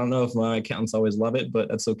 Trust me. I don't know if my accountants always love it, but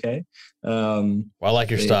that's okay. Well, I like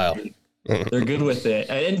your style. They're good with it.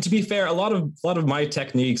 And to be fair, a lot of my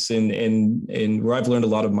techniques and where I've learned a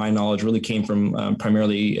lot of my knowledge really came from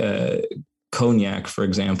primarily cognac, for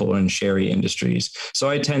example, and sherry industries. So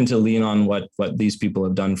I tend to lean on what these people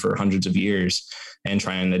have done for hundreds of years and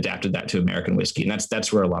try and adapt that to American whiskey. And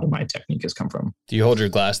that's where a lot of my technique has come from. Do you hold your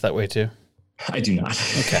glass that way too? I do not.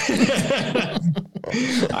 Okay.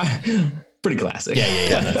 Pretty classic.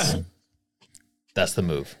 Yeah. That's the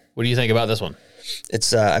move. What do you think about this one?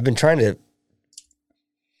 It's I've been trying to,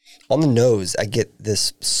 on the nose, I get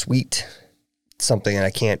this sweet something, and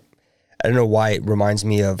I don't know why it reminds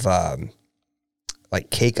me of like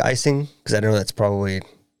cake icing, because I know that's probably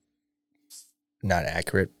not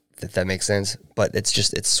accurate, if that makes sense, but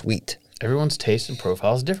it's sweet. Everyone's taste and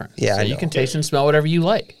profile is different. Yeah, so you can taste and smell whatever you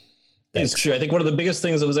like. It's true. I think one of the biggest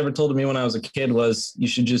things that was ever told to me when I was a kid was you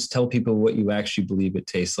should just tell people what you actually believe it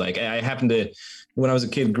tastes like. I happened to, when I was a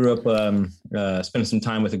kid, grew up spending some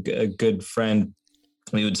time with a good friend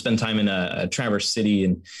we would spend time in Traverse City,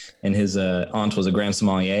 and his aunt was a Grand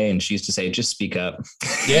Sommelier, and she used to say, just speak up.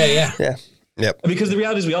 Yeah. Yep. Because the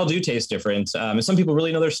reality is we all do taste different. And some people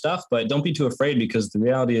really know their stuff, but don't be too afraid, because the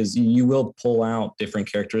reality is you will pull out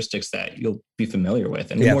different characteristics that you'll be familiar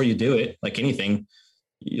with. And the more you do it, like anything,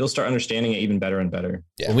 you'll start understanding it even better and better.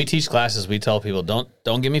 Yeah. When we teach classes, we tell people,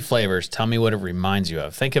 don't give me flavors. Tell me what it reminds you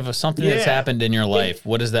of. Think of something that's happened in your life.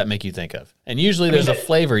 What does that make you think of? And usually there's a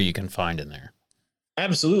flavor you can find in there.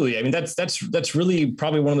 Absolutely. I mean, that's really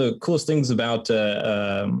probably one of the coolest things about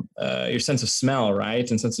your sense of smell, right?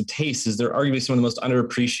 And sense of taste is they're arguably some of the most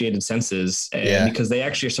underappreciated senses, because they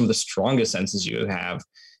actually are some of the strongest senses you have,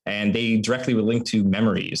 and they directly link to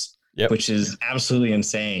memories, which is absolutely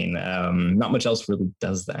insane. Not much else really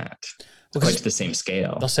does that. Quite to the same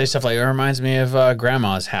scale. They'll say stuff like, it reminds me of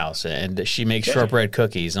grandma's house, and she makes shortbread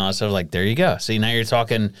cookies and all that stuff. Like, there you go. See, now you're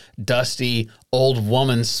talking dusty old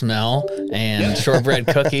woman smell and shortbread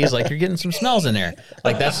cookies. Like, you're getting some smells in there.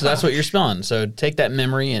 Like, that's what you're smelling. So take that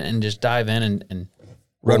memory and just dive in and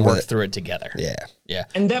work through it together. Yeah.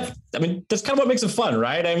 And that's kind of what makes it fun,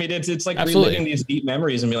 right? I mean, it's like reliving these deep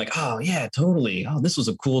memories and be like, oh yeah, totally. Oh, this was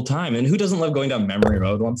a cool time. And who doesn't love going down memory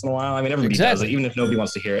road once in a while? I mean, everybody does it, even if nobody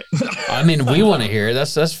wants to hear it. I mean, we want to hear it.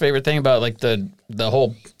 That's the favorite thing about like the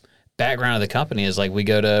whole background of the company is like we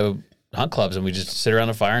go to hunt clubs and we just sit around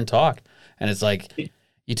a fire and talk. And it's like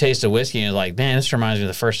you taste a whiskey and you're like, man, this reminds me of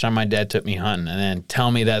the first time my dad took me hunting, and then tell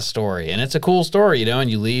me that story. And it's a cool story, and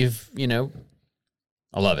you leave,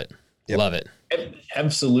 I love it. Love it.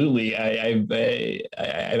 Absolutely. I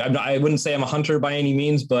wouldn't say I'm a hunter by any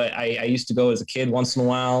means, but I used to go as a kid once in a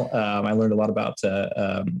while. I learned a lot about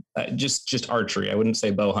just archery. I wouldn't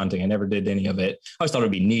say bow hunting. I never did any of it. I always thought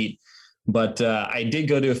it'd be neat, but I did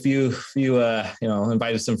go to a few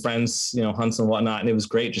invited some friends, hunts and whatnot, and it was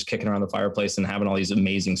great just kicking around the fireplace and having all these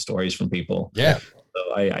amazing stories from people. Yeah.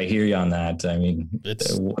 So I hear you on that. I mean,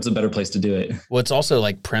 what's a better place to do it? Well, it's also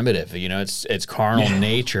like primitive, it's carnal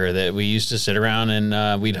nature that we used to sit around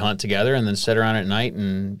and we'd hunt together and then sit around at night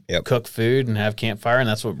and cook food and have campfire. And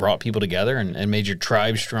that's what brought people together and made your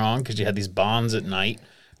tribe strong, because you had these bonds at night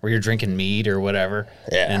where you're drinking mead or whatever.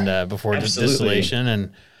 Yeah. And before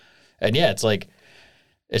distillation. And yeah, it's like,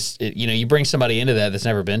 you bring somebody into that's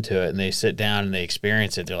never been to it, and they sit down and they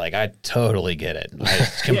experience it. They're like, I totally get it. I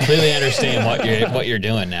completely understand what you're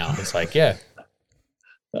doing now. It's like,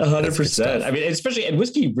 100%. I mean, especially, and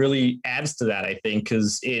whiskey really adds to that, I think,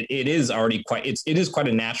 because it is already quite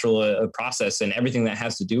a natural process, and everything that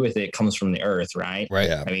has to do with it comes from the earth, right? Right.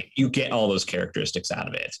 Yeah. I mean, you get all those characteristics out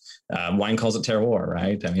of it. Wine calls it terroir,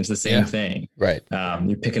 right? I mean, it's the same thing. Right.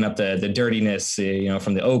 You're picking up the dirtiness,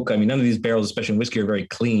 from the oak. I mean, none of these barrels, especially in whiskey, are very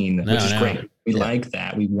clean, which is great. We like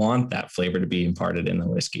that. We want that flavor to be imparted in the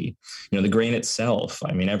whiskey. The grain itself,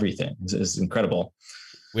 I mean, everything is incredible.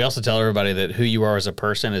 We also tell everybody that who you are as a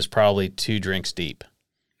person is probably 2 drinks deep.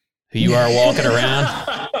 Who you are walking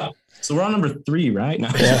around. So we're on number 3 right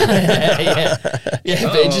now.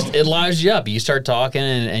 It lives you up. You start talking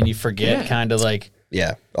and you forget kind of like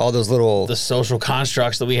all those the social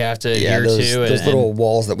constructs that we have to adhere to. Those little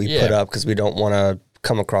walls that we put up because we don't want to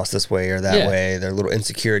come across this way or that way. Their little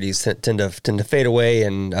insecurities tend to fade away,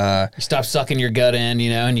 and you stop sucking your gut in,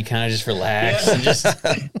 and you kind of just relax and just.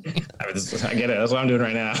 I get it. That's what I'm doing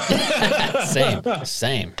right now.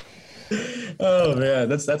 Same. Oh man,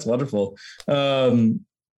 that's wonderful. And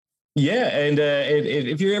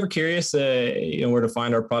if you're ever curious, where to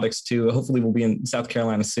find our products too, hopefully we'll be in South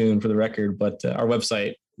Carolina soon, for the record. But our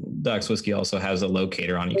website, Doc's Whiskey, also has a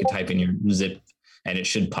locator on it. You can type in your zip, and it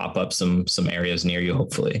should pop up some areas near you,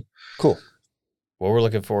 hopefully. Cool. Well, we're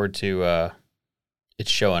looking forward to it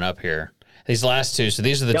showing up here. These last 2, so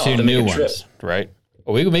these are the 2 new ones, right?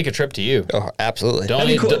 Well, we can make a trip to you. Oh, absolutely. That'd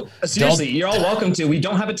be cool. Seriously, you're all welcome to. We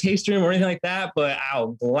don't have a taste room or anything like that, but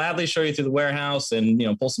I'll gladly show you through the warehouse and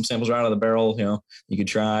pull some samples right out of the barrel. You could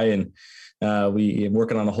try, and we are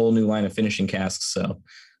working on a whole new line of finishing casks. So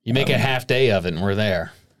you make a half day of it, and we're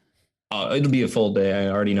there. It'll be a full day. I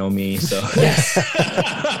already know me, so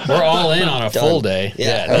we're all in on a full day.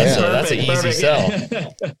 That's an easy sell.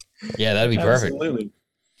 Yeah, that'd be perfect. Absolutely.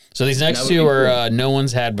 So these next 2 are no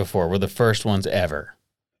one's had before. We're the first ones ever.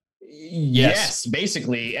 Yes,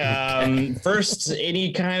 basically. First,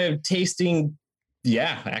 any kind of tasting.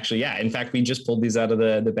 Yeah, actually, yeah. In fact, we just pulled these out of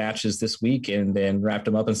the batches this week and then wrapped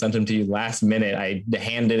them up and sent them to you last minute. I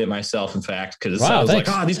hand-did it myself, in fact, because I was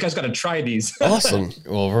like, these guys got to try these. Awesome.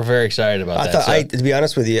 Well, we're very excited about that. To be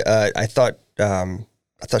honest with you, I thought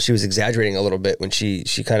she was exaggerating a little bit when she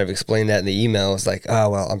kind of explained that in the email. It's like, oh,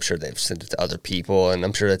 well, I'm sure they've sent it to other people, and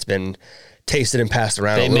I'm sure it's been tasted and passed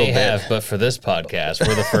around they a little bit. They may have, but for this podcast,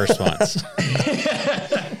 we're the first ones.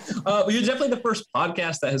 You're definitely the first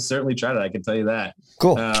podcast that has certainly tried it. I can tell you that.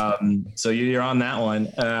 Cool. So you're on that one.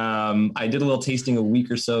 I did a little tasting a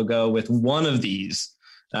week or so ago with one of these,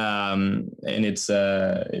 and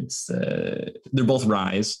they're both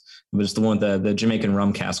ryes, but it's the one the Jamaican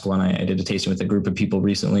rum cask one. I did a tasting with a group of people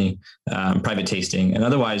recently, private tasting, and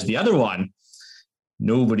otherwise the other one,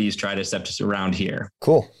 nobody's tried except around here.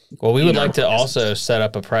 Cool. Well, we would like to also set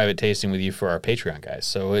up a private tasting with you for our Patreon guys.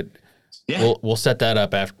 So we'll set that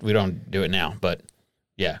up after. We don't do it now, but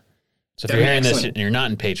yeah. So if you're hearing this and you're not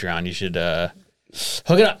in Patreon, you should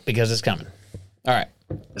hook it up because it's coming. All right.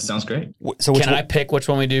 That sounds great. So can I pick which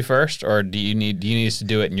one we do first, or do you need us to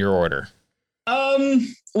do it in your order?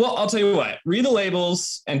 Well, I'll tell you what. Read the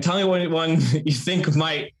labels and tell me what one you think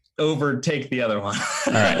might overtake the other one.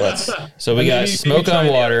 All right. So we got Smoke on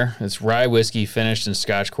Water. It's rye whiskey finished in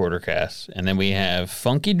Scotch quarter casks, and then we have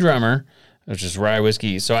Funky Drummer, which is rye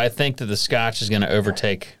whiskey. So I think that the Scotch is going to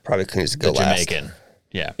overtake probably needs to go the Jamaican. Last.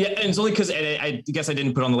 Yeah. Yeah, and it's only because I guess I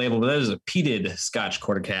didn't put it on the label, but that is a peated Scotch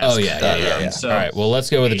quarter cask. Oh yeah. So, all right. Well, let's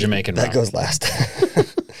go with the Jamaican. That goes last.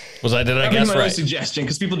 Did I guess right? My suggestion,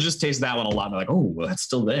 because people just taste that one a lot. And they're like, oh, well, that's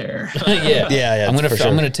still there. Yeah. I'm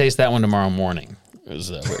gonna taste that one tomorrow morning.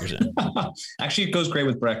 Is what you're saying? Actually, it goes great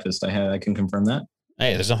with breakfast. I can confirm that.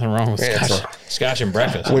 Hey, there's nothing wrong with Scotch and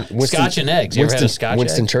breakfast. Scotch and eggs. You ever had a Scotch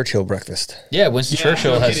Winston egg? Churchill breakfast. Yeah, Winston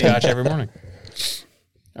Churchill has Scotch every morning.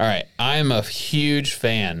 All right. I'm a huge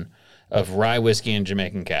fan of rye whiskey and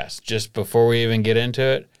Jamaican cask. Just before we even get into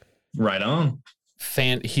it. Right on.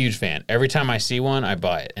 Huge fan. Every time I see one, I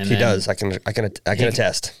buy it. And he does. I can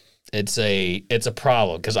attest. It's a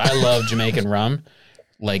problem because I love Jamaican rum.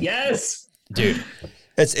 Like, yes, dude.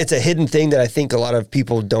 It's a hidden thing that I think a lot of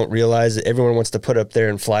people don't realize. Everyone wants to put up there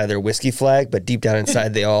and fly their whiskey flag, but deep down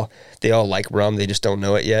inside, they all like rum. They just don't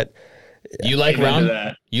know it yet. You like rum?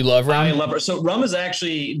 You love rum? I love it. So rum is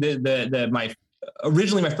actually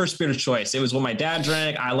originally my first spirit of choice. It was what my dad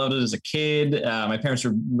drank. I loved it as a kid. My parents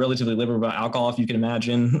were relatively liberal about alcohol, if you can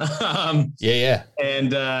imagine. Yeah.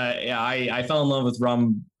 And I fell in love with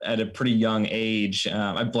rum at a pretty young age.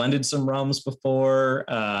 I blended some rums before.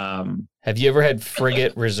 Have you ever had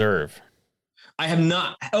Frigate Reserve? I have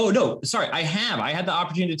not. Oh, no, sorry. I have. I had the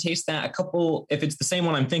opportunity to taste that if it's the same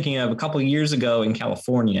one I'm thinking of, a couple of years ago in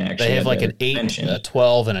California, actually. They have like an 8, a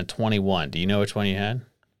 12, and a 21. Do you know which one you had?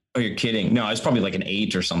 Oh, you're kidding. No, it's probably like an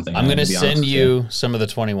 8 or something. I'm going to send you some of the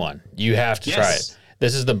 21. You have to try it.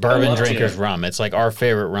 This is the Bourbon Drinkers rum. It's like our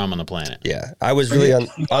favorite rum on the planet. Yeah. I was really on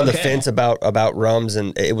the fence about rums,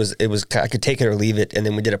 and it was I could take it or leave it. And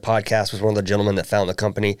then we did a podcast with one of the gentlemen that found the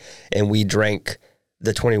company, and we drank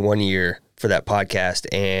the 21 year for that podcast,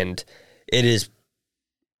 and it is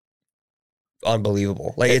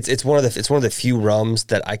unbelievable. Like it's one of the few rums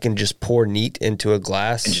that I can just pour neat into a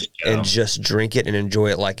glass and just drink it and enjoy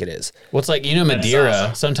it like it is. Well, it's like, Madeira.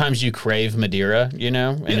 Awesome. Sometimes you crave Madeira, and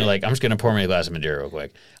you're like, I'm just gonna pour me a glass of Madeira real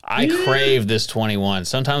quick. I crave this 21.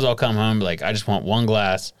 Sometimes I'll come home and be like, I just want one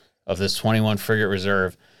glass of this 21 Frigate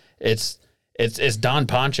Reserve. It's Don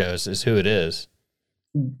Pancho's is who it is.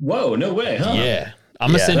 Whoa, no way, huh? Yeah. I'm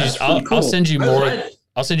gonna send you. I'll send you more.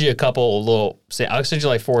 I'll send you a couple I'll send you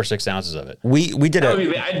like 4 or 6 ounces of it. We did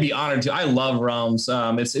I'd be honored to. I love rums.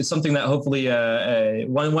 It's something that hopefully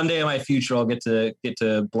one day in my future I'll get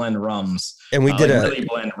to blend rums. And we did really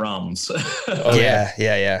blend rums. Yeah.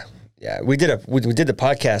 We did the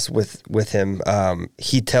podcast with him.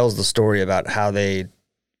 He tells the story about how they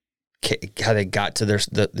got to the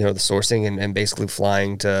sourcing and basically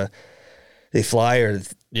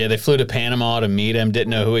they flew to Panama to meet him. Didn't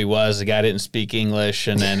know who he was. The guy didn't speak English,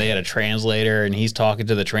 and then they had a translator, and he's talking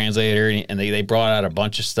to the translator, and they brought out a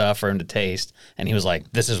bunch of stuff for him to taste, and he was like,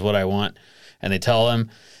 "This is what I want," and they tell him,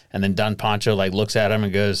 and then Don Pancho looks at him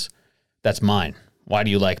and goes, "That's mine. Why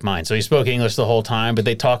do you like mine?" So he spoke English the whole time, but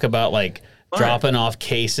they talk about dropping off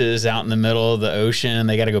cases out in the middle of the ocean.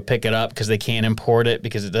 They got to go pick it up because they can't import it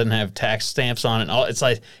because it doesn't have tax stamps on it.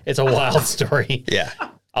 It's a wild story. Yeah.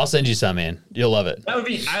 I'll send you some, man. You'll love it. That would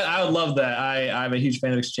be. I would love that. I'm a huge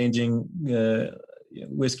fan of exchanging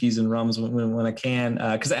whiskeys and rums when I can,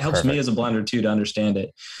 because it helps me as a blender too to understand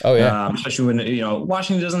it. Oh yeah. Especially when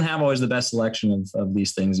Washington doesn't have always the best selection of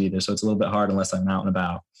these things either, so it's a little bit hard unless I'm out and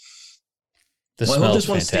about. I hope this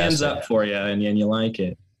one stands up for you and you like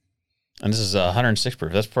it. And this is 106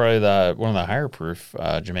 proof. That's probably one of the higher proof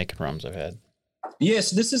Jamaican rums I've had. Yes,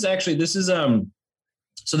 this is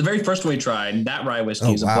so the very first one we tried, that rye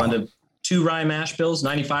whiskey is a blend of 2 rye mash bills,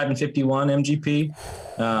 95 and 51 MGP.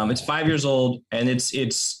 It's 5 years old, and I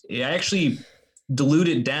actually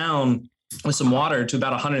diluted it down with some water to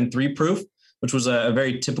about 103 proof. which was a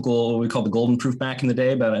very typical, what we call the golden proof back in the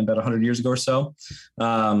day, about 100 years ago or so.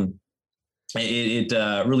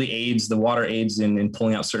 It really aids, the water aids in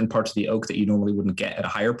pulling out certain parts of the oak that you normally wouldn't get at a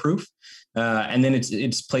higher proof. And then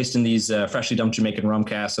it's placed in these freshly dumped Jamaican rum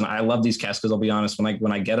casks. And I love these casks because I'll be honest,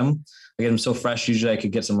 when I get them so fresh, usually I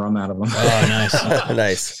could get some rum out of them. Oh, nice.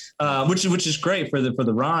 Nice. Which is great for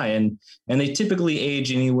the rye. And they typically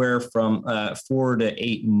age anywhere from 4 to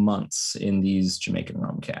 8 months in these Jamaican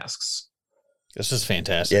rum casks. This is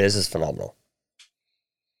fantastic. Yeah, this is phenomenal.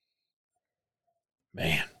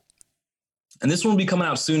 Man. And this one will be coming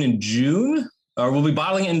out soon in June, or we'll be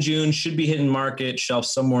bottling it in June, should be hitting market shelf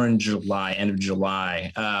somewhere in July, end of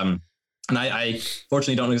July. And I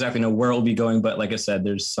fortunately don't exactly know where it will be going, but like I said,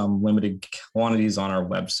 there's some limited quantities on our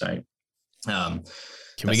website. Can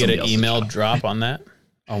we get an email drop on that?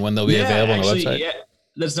 On when they'll be available on the website? Yeah,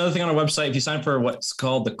 there's another thing on our website. If you sign up for what's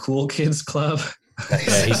called the Cool Kids Club.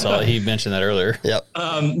 Yeah, he mentioned that earlier. Yep.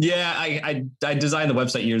 I designed the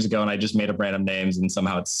website years ago and I just made up random names and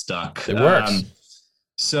somehow it's stuck. It works.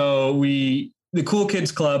 So the Cool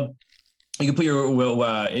Kids Club, you can put your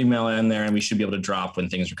email in there and we should be able to drop when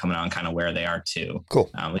things are coming out and kind of where they are too.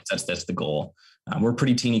 Cool. At least that's the goal. We're a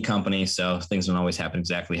pretty teeny company, so things don't always happen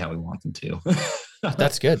exactly how we want them to.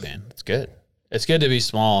 That's good, man. That's good. It's good to be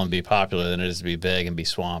small and be popular than it is to be big and be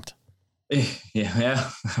swamped. Yeah.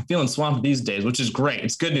 I'm feeling swamped these days, which is great.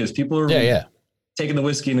 It's good news. People are taking the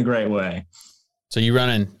whiskey in a great way. So you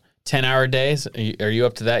running 10-hour days? Are you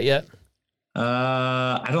up to that yet?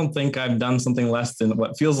 I don't think I've done something less than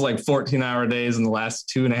what feels like 14-hour days in the last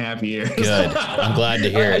 2.5 years. Good. I'm glad to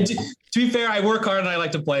hear it. To be fair, I work hard and I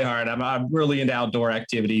like to play hard. I'm really into outdoor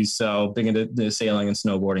activities, so big into sailing and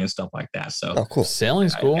snowboarding and stuff like that. So cool.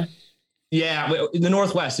 Sailing's cool. Yeah, in the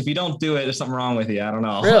Northwest, if you don't do it, there's something wrong with you. I don't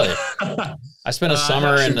know. Really? I spent a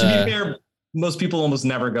summer in the... To be fair, most people almost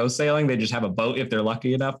never go sailing. They just have a boat if they're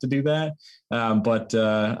lucky enough to do that. But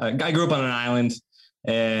I grew up on an island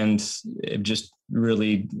and just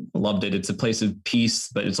really loved it. It's a place of peace,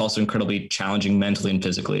 but it's also incredibly challenging mentally and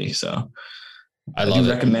physically. So I do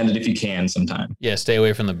recommend it if you can sometime. Yeah, stay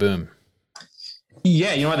away from the boom.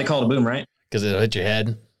 Yeah, you know why they call it a boom, right? Because it'll hit your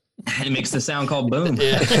head. It makes the sound called boom.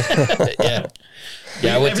 Yeah.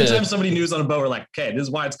 Every time somebody news on a boat, we're like, okay, this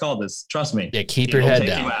is why it's called this. Trust me. Yeah, keep your head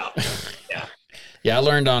down. Yeah, I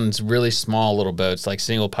learned on really small little boats, like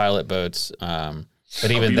single pilot boats.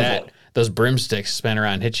 But even those broomsticks spin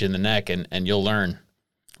around, hit you in the neck, and you'll learn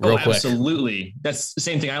real quick. Absolutely. That's the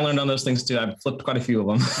same thing. I learned on those things too. I've flipped quite a few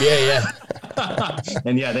of them. Yeah.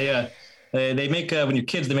 And they make, when you're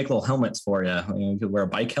kids, they make little helmets for you. You could wear a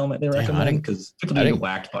bike helmet, they recommend, because people do get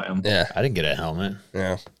whacked by them. Yeah. I didn't get a helmet.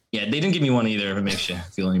 Yeah. Yeah, they didn't give me one either if it makes you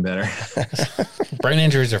feel any better. Brain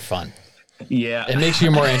injuries are fun. Yeah. It makes you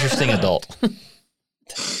a more interesting adult.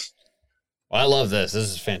 Well, I love this. This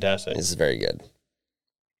is fantastic. This is very good.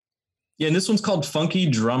 Yeah, and this one's called Funky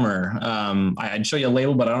Drummer. I'd show you a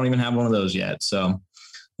label, but I don't even have one of those yet. So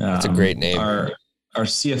it's a great name. Our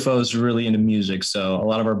CFO is really into music, so a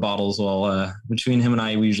lot of our bottles will, between him and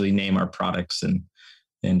I, we usually name our products, and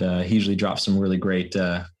he usually drops some really great,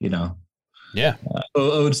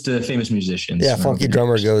 odes to famous musicians. Yeah, Funky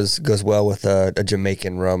Drummer goes well with a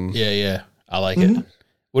Jamaican rum. Yeah, I like it.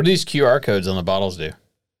 What do these QR codes on the bottles do?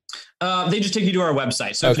 They just take you to our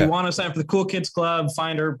website. So if you want to sign up for the Cool Kids Club,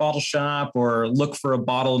 find our bottle shop, or look for a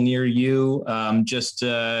bottle near you, just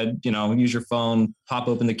use your phone, pop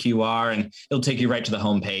open the QR, and it'll take you right to the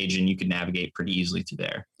homepage, and you can navigate pretty easily through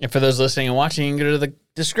there. And for those listening and watching, you can go to the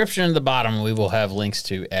description at the bottom. We will have links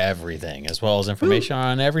to everything, as well as information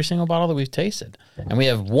on every single bottle that we've tasted. And we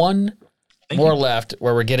have one more left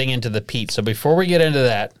where we're getting into the peat. So before we get into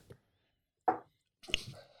that,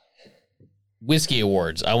 Whiskey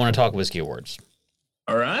Awards. I want to talk Whiskey Awards.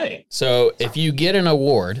 All right. So if you get an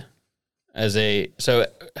award I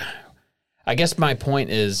guess my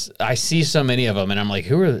point is I see so many of them and I'm like,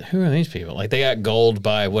 who are these people? Like they got gold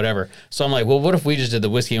by whatever. So I'm like, well, what if we just did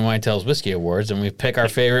the Whiskey and Whitetails Whiskey Awards and we pick our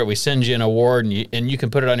favorite, we send you an award and you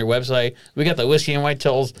can put it on your website. We got the Whiskey and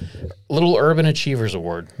Whitetails Little Urban Achievers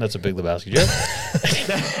Award. That's a Big Lebowski joke.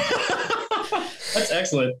 That's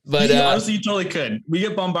excellent. But honestly, you totally could. We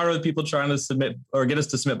get bombarded with people trying to submit or get us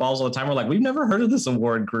to submit bottles all the time. We're like, we've never heard of this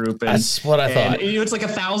award group. And, that's what I thought. It's like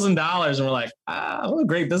 $1,000, and we're like, what a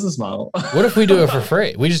great business model. What if we do it for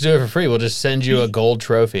free? We just do it for free. We'll just send you a gold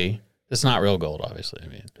trophy. It's not real gold, obviously. I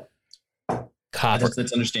mean, copper.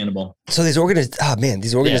 That's understandable. So these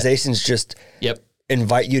organizations just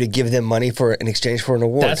invite you to give them money in exchange for an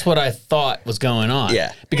award. That's what I thought was going on.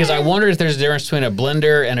 Yeah. Because I wondered if there's a difference between a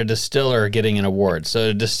blender and a distiller getting an award.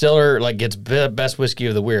 So a distiller gets best whiskey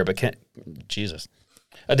of the year, but Jesus.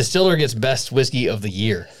 a distiller gets best whiskey of the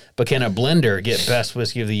year, but can a blender get best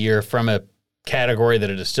whiskey of the year from a category that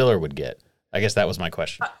a distiller would get? I guess that was my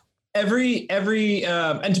question. Every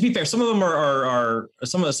and to be fair, some of them are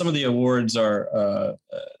some of the awards are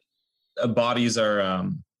bodies are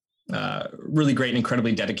really great and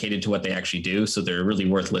incredibly dedicated to what they actually do, so they're really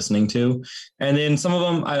worth listening to. And then some of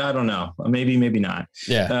them, I don't know, maybe not.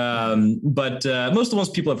 Yeah. But most of the ones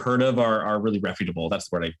people have heard of are really reputable. That's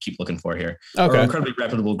the word I keep looking for here. Okay. Are incredibly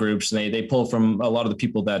reputable groups, and they pull from a lot of the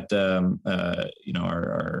people that are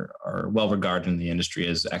well regarded in the industry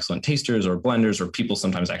as excellent tasters or blenders, or people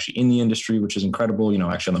sometimes actually in the industry, which is incredible.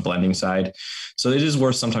 Actually on the blending side, so it is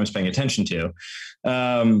worth sometimes paying attention to.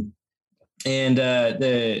 And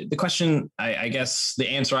the question, I guess the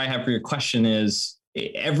answer I have for your question is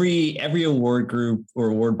every award group or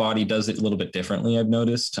award body does it a little bit differently, I've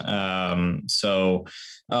noticed. So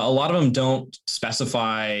a lot of them don't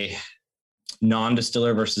specify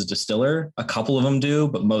non-distiller versus distiller. A couple of them do,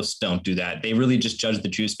 but most don't do that. They really just judge the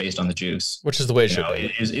juice based on the juice. Which is the way it should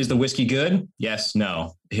be. Is the whiskey good? Yes,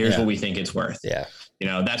 no. Here's what we think it's worth. Yeah.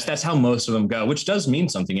 That's how most of them go, which does mean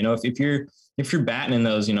something. If you're batting in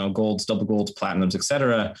those, golds, double golds, platinums, et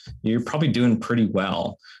cetera, you're probably doing pretty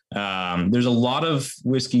well. There's a lot of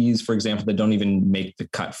whiskeys, for example, that don't even make the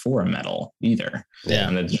cut for a medal either. Yeah.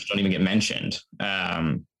 And that just don't even get mentioned.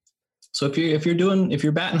 So if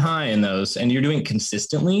you're batting high in those and you're doing it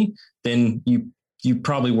consistently, then you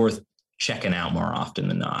probably worth checking out more often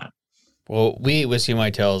than not. Well, we Whiskey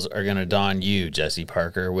Whitetails are going to don you, Jesse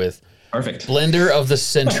Parker, with Perfect Blender of the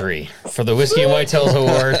Century for the Whiskey Whitetails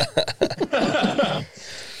Award.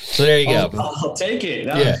 So there you go. I'll take it.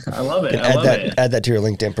 Yeah. I love it. Add that to your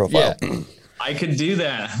LinkedIn profile. Yeah. I could do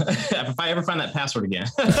that if I ever find that password again.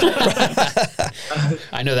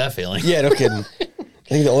 I know that feeling. Yeah, no kidding.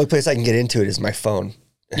 I think the only place I can get into it is my phone.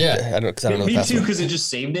 Yeah. I don't know. Me too, because it just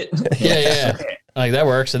saved it. Yeah. Like that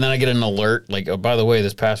works. And then I get an alert like, oh, by the way,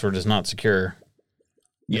 this password is not secure.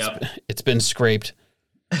 Yep. It's been scraped.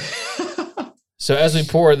 So as we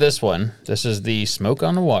pour this one, this is the Smoke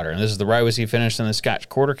on the Water. And this is the rye whiskey finished in the Scotch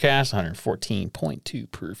Quarter Cask,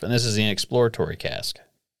 114.2 proof. And this is the exploratory cask.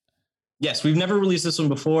 Yes, we've never released this one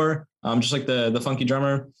before, just like the Funky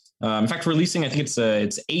Drummer. In fact, releasing, I think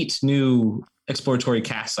it's 8 new exploratory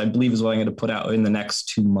casks, I believe, is what I'm going to put out in the next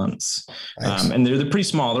 2 months. Nice. And they're pretty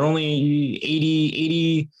small. They're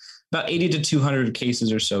only about 80 to 200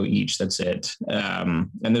 cases or so each. That's it. And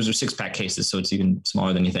those are 6-pack cases, so it's even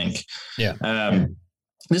smaller than you think. Yeah.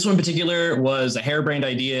 This one in particular was a harebrained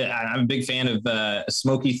idea. I'm a big fan of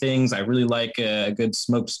smoky things. I really like a good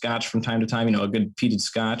smoked scotch from time to time, a good peated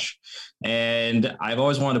scotch. And I've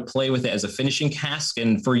always wanted to play with it as a finishing cask.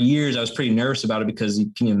 And for years, I was pretty nervous about it because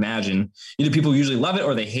can you imagine, either people usually love it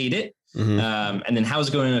or they hate it. Mm-hmm. And then how is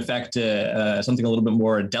it going to affect something a little bit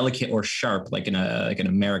more delicate or sharp, like an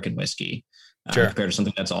American whiskey, compared to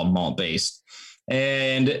something that's all malt based.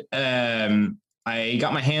 And I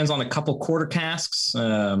got my hands on a couple quarter casks,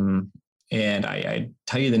 and I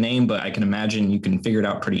tell you the name, but I can imagine you can figure it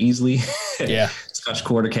out pretty easily. Yeah. Scotch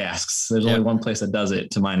quarter casks. There's only one place that does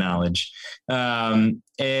it, to my knowledge. And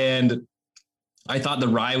I thought the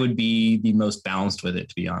rye would be the most balanced with it,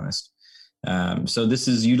 to be honest. So this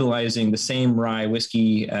is utilizing the same rye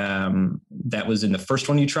whiskey that was in the first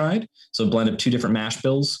one you tried. So a blend of 2 different mash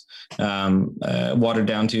bills, watered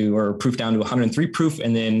down to, or proof down to 103 proof,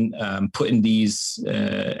 and then put in these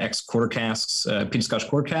quarter casks, peated Scotch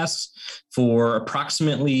quarter casks, for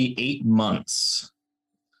approximately 8 months.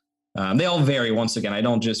 They all vary. Once again, I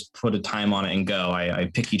don't just put a time on it and go. I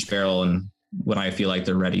pick each barrel and when I feel like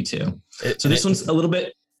they're ready to. So this one's a little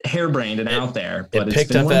bit harebrained and out there, but it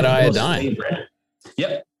picked up that iodine.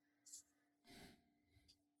 Yep.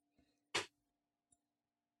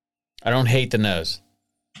 I don't hate the nose.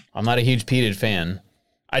 I'm not a huge peated fan.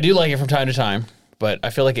 I do like it from time to time, but I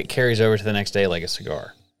feel like it carries over to the next day like a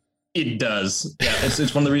cigar. It does. Yeah,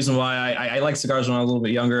 it's one of the reasons why I like cigars when I was a little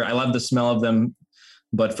bit younger. I love the smell of them,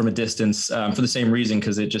 but from a distance, for the same reason,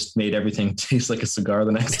 because it just made everything taste like a cigar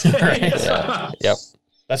the next day. Right. Yeah. Yep.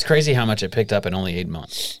 That's crazy how much it picked up in only 8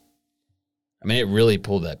 months. I mean, it really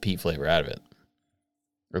pulled that peat flavor out of it.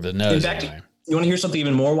 Or the nose. In fact, you want to hear something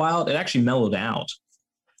even more wild? It actually mellowed out.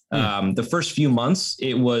 The first few months,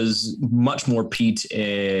 it was much more peat,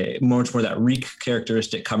 much more that reek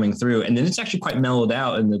characteristic coming through. And then it's actually quite mellowed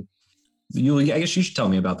out. And I guess you should tell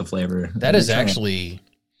me about the flavor. That is actually...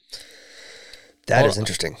 That is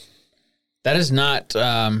interesting. That is not...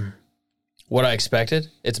 what I expected.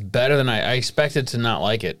 It's better than I expected to not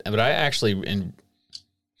like it, but I actually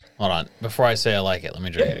hold on. Before I say I like it, let me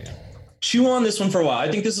drink it again. chew on this one for a while. I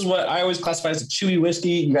think this is what I always classify as a chewy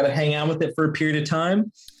whiskey. You got to hang out with it for a period of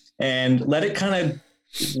time and let it kind of,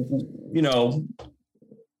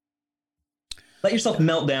 let yourself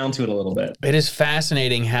melt down to it a little bit. It is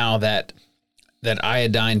fascinating how that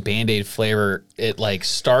iodine Band-Aid flavor, it like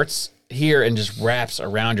starts here and just wraps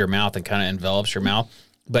around your mouth and kind of envelops your mouth,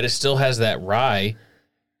 but it still has that rye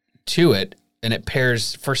to it, and it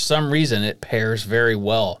pairs, for some reason, it pairs very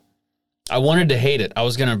well. I wanted to hate it.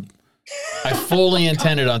 I fully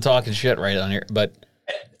intended on talking shit right on here, but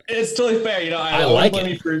it's totally fair. I like blame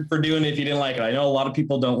you for doing it if you didn't like it. I know a lot of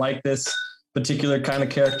people don't like this particular kind of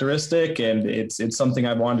characteristic, and it's something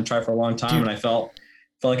I've wanted to try for a long time. Dude. And I felt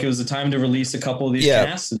like it was the time to release a couple of these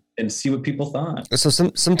casts and see what people thought. So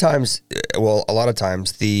sometimes, well, a lot of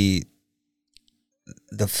times the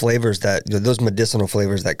flavors those medicinal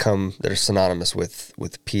flavors that are synonymous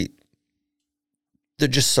with peat, they're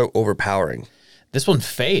just so overpowering. This one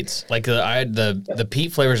fades. Like the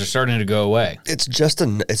peat flavors are starting to go away. It's just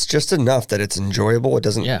enough that it's enjoyable. It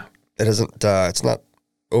doesn't. Yeah. It doesn't. It's not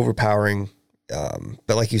overpowering.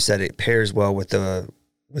 But like you said, it pairs well with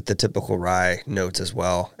the typical rye notes as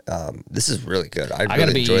well. This is really good. I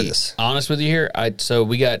really enjoy this. Honest with you here.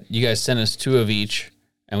 So you guys sent us 2 of each,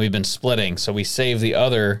 and we've been splitting. So we saved the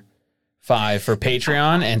other 5 for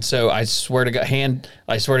Patreon. And so I swear to God,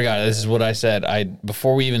 this is what I said.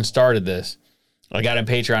 Before we even started this, I got on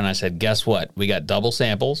Patreon and I said, guess what? We got double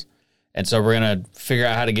samples. And so we're going to figure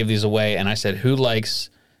out how to give these away. And I said, who likes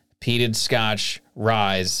peated Scotch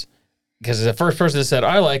ryes? Because the first person that said,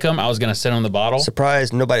 I like them, I was going to send them the bottle.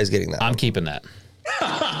 Surprise, nobody's getting that. I'm keeping that.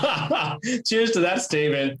 Cheers to that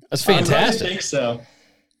statement. That's fantastic. I think so.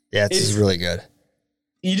 Yeah, it's really good.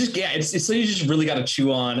 You just, it's something you just really got to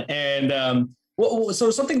chew on. And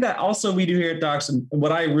so something that also we do here at Docs, and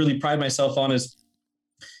what I really pride myself on is,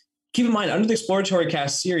 keep in mind, under the Exploratory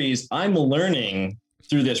Cast series, I'm learning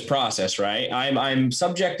through this process, right? I'm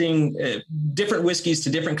subjecting different whiskeys to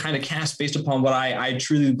different kind of casts based upon what I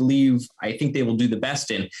truly believe I think they will do the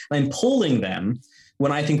best in. I'm pulling them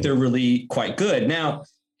when I think they're really quite good. Now,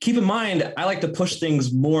 keep in mind, I like to push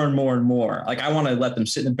things more and more and more. Like I want to let them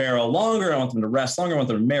sit in the barrel longer. I want them to rest longer. I want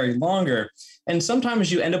them to marry longer. And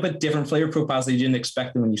sometimes you end up with different flavor profiles that you didn't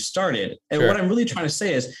expect them when you started. And what I'm really trying to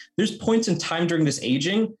say is there's points in time during this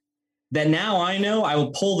aging that now I know I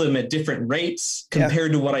will pull them at different rates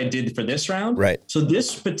compared to what I did for this round. Right. So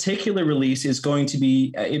this particular release is going to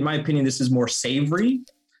be, in my opinion, this is more savory.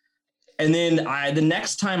 And then the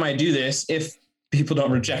next time I do this, if people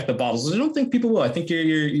don't reject the bottles, I don't think people will. I think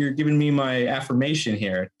you're giving me my affirmation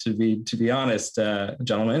here, to be honest,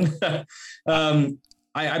 gentlemen. I'm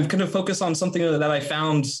going to focus on something that I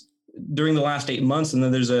found during the last 8 months, and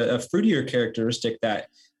then there's a fruitier characteristic that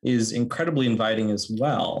is incredibly inviting as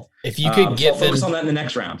well. If you could get them, focus on that in the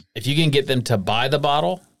next round. If you can get them to buy the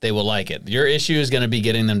bottle, they will like it. Your issue is going to be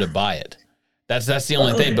getting them to buy it. That's the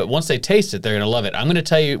only thing. But once they taste it, they're going to love it. I'm going to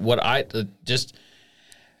tell you what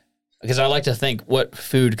because I like to think, what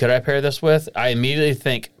food could I pair this with? I immediately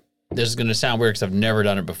think, this is going to sound weird because I've never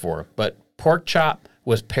done it before, but pork chop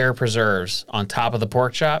with pear preserves on top of the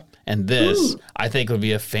pork chop, and this I think would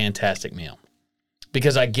be a fantastic meal,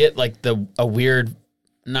 because I get like a weird,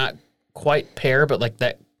 not quite pear, but like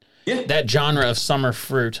that genre of summer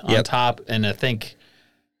fruit on top. And I think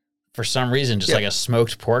for some reason, just like a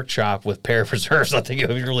smoked pork chop with pear preserves, I think it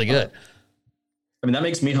would be really good. I mean, that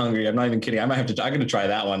makes me hungry. I'm not even kidding. I'm going to try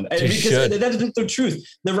that one. Because that's the truth.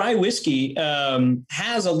 The rye whiskey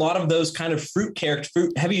has a lot of those kind of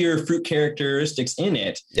heavier fruit characteristics in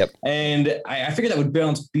it. Yep. And I figured that would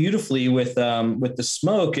balance beautifully with the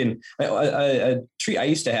smoke. And a treat I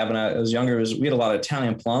used to have when I was younger was, we had a lot of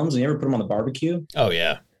Italian plums. And you ever put them on the barbecue? Oh,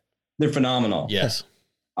 yeah. They're phenomenal. Yes.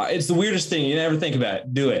 It's the weirdest thing. You never think about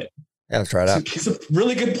it. Do it. Yeah, let's try it out. Some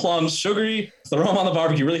really good plums, sugary, throw them on the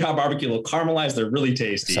barbecue, really hot barbecue, they'll caramelize. They're really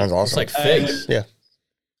tasty. Sounds awesome. It's like figs. Yeah.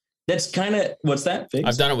 That's kind of, what's that? Figs?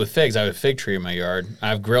 I've done it with figs. I have a fig tree in my yard.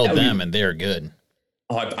 I've grilled them and they're good.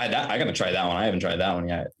 Oh, I got to try that one. I haven't tried that one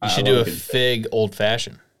yet. You should do a fig old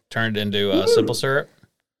fashioned. Turn it into simple syrup.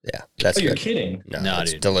 Yeah, that's good. You're kidding. No,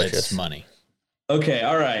 dude, delicious. It's money. Okay,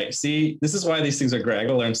 all right. See, this is why these things are great. I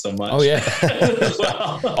gotta learn so much. Oh yeah.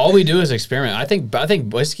 Well, all we do is experiment. I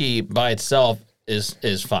think whiskey by itself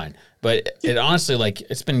is fine, but it honestly, like,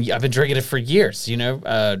 I've been drinking it for years. I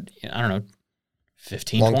don't know,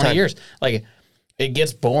 15, 20 years. Like, it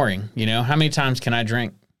gets boring. How many times can I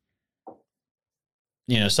drink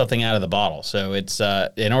something out of the bottle? So it's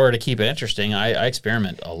in order to keep it interesting, I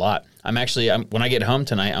experiment a lot. I'm when I get home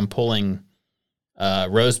tonight, I'm pulling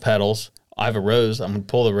rose petals. I have a rose. I'm gonna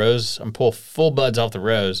pull the rose. I'm pull full buds off the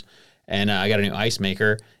rose, and I got a new ice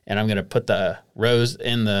maker, and I'm going to put the rose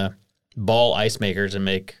in the ball ice makers and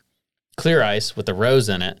make clear ice with the rose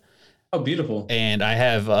in it. Oh, beautiful. And I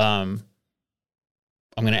have, I'm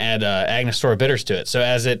going to add Angostura bitters to it. So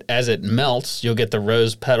as it melts, you'll get the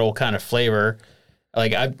rose petal kind of flavor.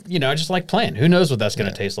 Like I just like playing. Who knows what that's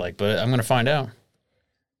going to taste like, but I'm going to find out.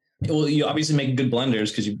 Well, you obviously make good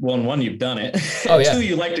blenders because one, you've done it. Oh yeah. Two,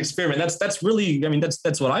 you like to experiment. That's really, I mean,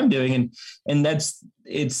 that's what I'm doing. And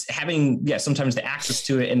it's having, sometimes the access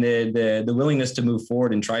to it and the willingness to move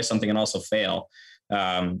forward and try something and also fail.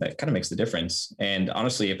 That kind of makes the difference. And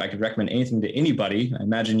honestly, if I could recommend anything to anybody, I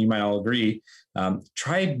imagine you might all agree,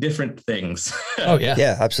 try different things. Oh yeah.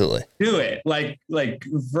 Yeah, absolutely. Do it. Like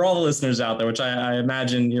for all the listeners out there, which I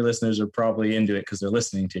imagine your listeners are probably into it because they're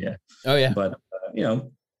listening to you. Oh yeah. But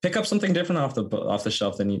pick up something different off the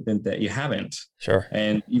shelf than that you haven't. Sure.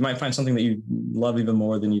 And you might find something that you love even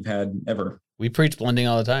more than you've had ever. We preach blending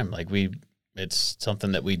all the time. Like it's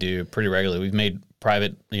something that we do pretty regularly. We've made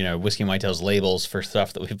private, Whiskey and Whitetails labels for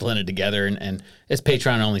stuff that we've blended together, and it's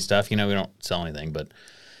Patreon only stuff. We don't sell anything, but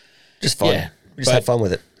just fun. Yeah, just have fun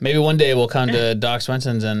with it. Maybe one day we'll come to Doc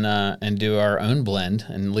Swenson's and do our own blend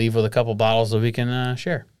and leave with a couple bottles that we can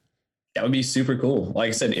share. That would be super cool. Like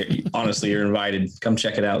I said, honestly, you're invited. Come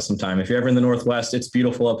check it out sometime. If you're ever in the Northwest, it's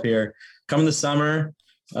beautiful up here. Come in the summer.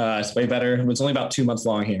 It's way better. It's only about 2 months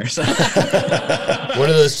long here. So. What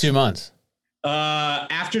are those 2 months?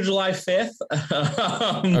 After July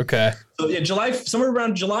 5th. Okay. So yeah, somewhere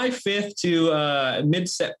around July 5th to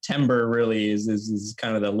mid-September really is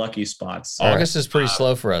kind of the lucky spots. August is pretty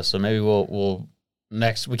slow for us, so maybe we'll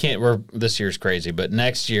this year's crazy, but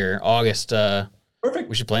next year, August, perfect.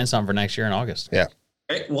 We should plan something for next year in August. Yeah.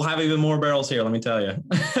 Right, we'll have even more barrels here, let me tell you.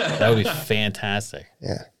 That would be fantastic.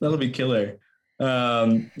 Yeah. That'll be killer.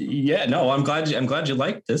 I'm glad you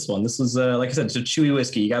liked this one. This was like I said, it's a chewy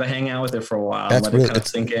whiskey. You got to hang out with it for a while and let it kind of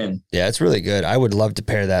sink in. Yeah, it's really good. I would love to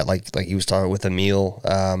pair that like you was talking with a meal.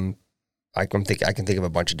 I can think of a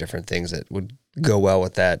bunch of different things that would go well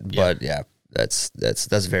with that. Yeah. But yeah, that's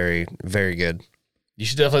very, very good. You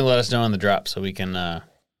should definitely let us know on the drop so we can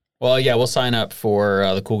we'll sign up for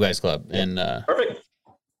the Cool Guys Club and perfect.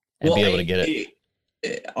 And be able to get it.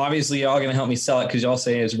 Obviously, y'all going to help me sell it because y'all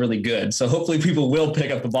say it's really good. So hopefully people will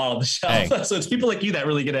pick up the bottle of the shelf. Hey. So it's people like you that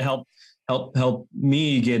really get to help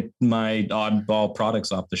me get my oddball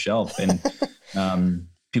products off the shelf. And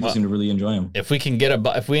people seem to really enjoy them. If we can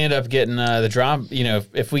if we end up getting the drop,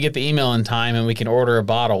 if we get the email in time and we can order a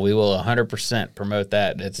bottle, we will 100% promote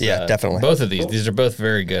that. It's definitely. Both of these. Cool. These are both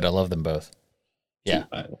very good. I love them both. Yeah.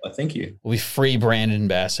 Thank you. We'll be free brand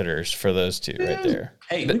ambassadors for those two right there.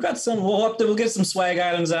 Hey, we've got some, we'll get some swag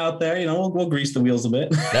items out there. We'll grease the wheels a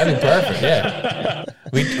bit. That'd be perfect. Yeah.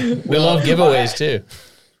 We love giveaways too.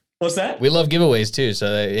 What's that? We love giveaways too. So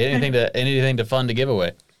anything to fun to give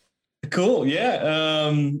away. Cool.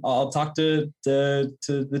 Yeah. I'll talk to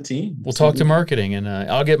the team. We'll talk to marketing and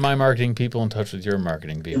I'll get my marketing people in touch with your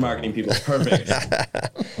marketing people. Your marketing people. Perfect.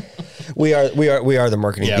 We are the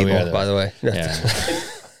marketing people, by the way. Yeah.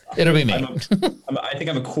 It'll be me. I think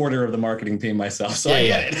I'm a quarter of the marketing team myself, so I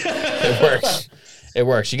get it. It works. It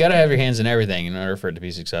works. You got to have your hands in everything in order for it to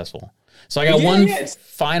be successful. So I got one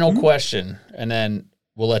final question, and then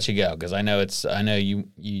we'll let you go because I know you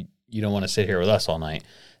don't want to sit here with us all night.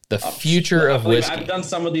 The future of whiskey. I've done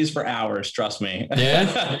some of these for hours. Trust me.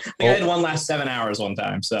 Yeah. I had one last 7 hours one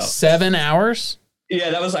time. So 7 hours. Yeah,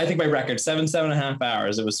 that was my record. 7.5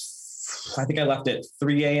 hours. It was. I think I left at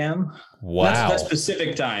 3 a.m. Wow. That's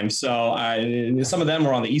Pacific time. So some of them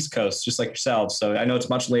were on the East Coast, just like yourselves. So I know it's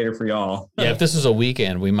much later for y'all. Yeah, if this is a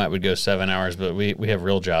weekend, we would go 7 hours, but we have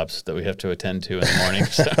real jobs that we have to attend to in the morning.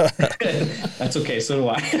 So. That's okay. So do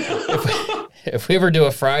I. If we ever do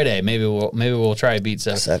a Friday, maybe we'll try to beat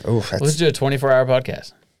 7. Let's do a 24-hour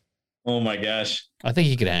podcast. Oh my gosh. I think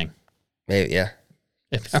you could hang. Maybe, yeah.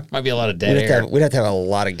 There might be a lot of dead air. We'd have to have a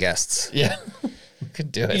lot of guests. Yeah. We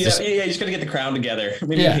could do it. Yeah, you just got to get the crowd together.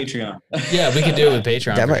 Maybe Patreon. Yeah, we could do it with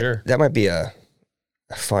Patreon for sure. That might be a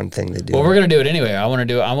fun thing to do. Well, we're going to do it anyway. I want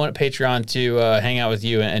Patreon to hang out with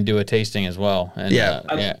you and do a tasting as well. And,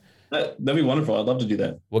 that'd be wonderful. I'd love to do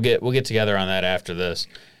that. We'll get together on that after this.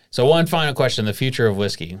 So one final question, the future of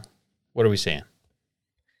whiskey. What are we seeing?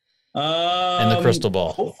 In the crystal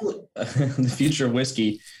ball. Hopefully, the future of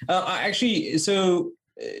whiskey.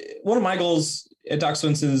 One of my goals at Doc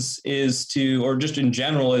Swenson's is to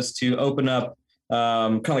open up,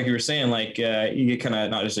 kind of like you were saying, like you get kind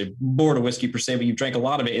of not just bored of whiskey per se, but you've drank a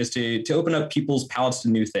lot of it, is to open up people's palates to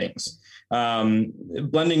new things.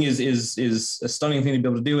 Blending is a stunning thing to be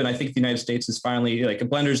able to do. And I think the United States is finally,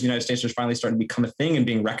 blenders in the United States are finally starting to become a thing and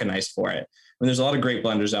being recognized for it. there's a lot of great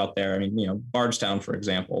blenders out there. I mean, you know, Bardstown, for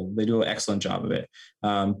example, they do an excellent job of it.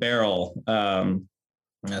 Barrel,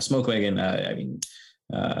 Smoke Wagon,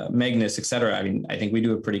 Magnus, et cetera. I mean, I think we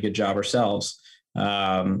do a pretty good job ourselves.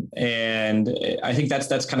 And I think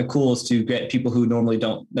that's kind of cool, is to get people who normally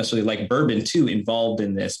don't necessarily like bourbon too involved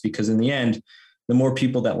in this, because in the end, the more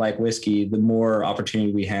people that like whiskey, the more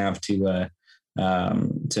opportunity we have to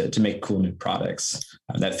make cool new products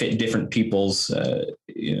that fit different people's,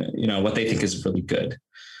 what they think is really good.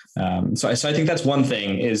 So I think that's one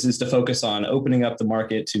thing, is to focus on opening up the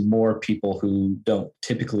market to more people who don't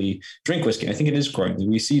typically drink whiskey. I think it is growing.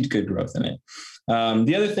 We see good growth in it.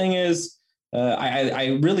 The other thing is,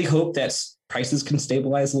 I really hope that prices can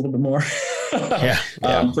stabilize a little bit more.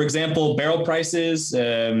 For example, barrel prices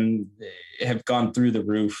have gone through the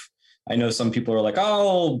roof. I know some people are like,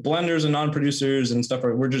 oh, blenders and non-producers and stuff,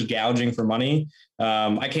 we're just gouging for money.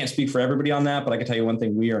 I can't speak for everybody on that, but I can tell you one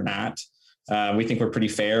thing: we are not. We think we're pretty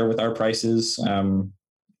fair with our prices. All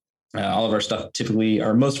of our stuff typically,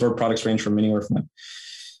 or most of our products, range from anywhere from,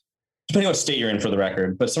 depending on what state you're in, for the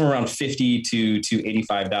record, but somewhere around $50 to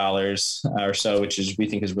 $85 or so, which we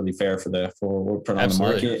think is really fair for what we're putting on the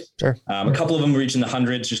market. Sure. A couple of them reach in the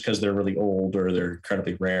hundreds just because they're really old or they're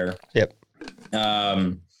incredibly rare. Yep.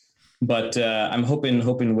 But I'm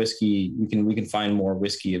hoping whiskey, we can find more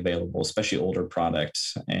whiskey available, especially older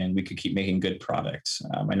products, and we could keep making good products.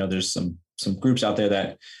 I know there's some groups out there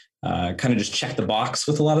that kind of just check the box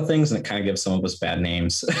with a lot of things, and it kind of gives some of us bad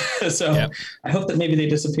names. So yep. I hope that maybe they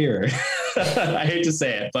disappear. I hate to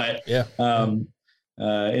say it, but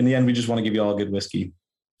in the end, we just want to give you all good whiskey.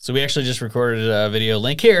 So we actually just recorded a video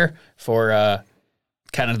link here for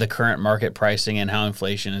kind of the current market pricing and how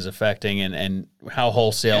inflation is affecting and how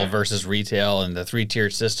wholesale versus retail and the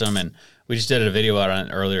 3-tiered system. And we just did a video on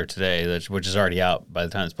it earlier today, which is already out by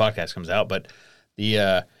the time this podcast comes out. But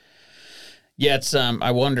it's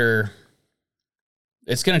I wonder,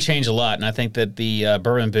 it's going to change a lot. And I think that the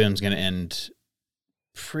bourbon boom is going to end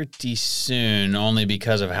pretty soon, only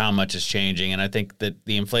because of how much is changing. And I think that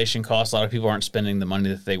the inflation costs, a lot of people aren't spending the money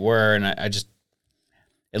that they were. And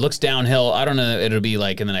it looks downhill. I don't know if it'll be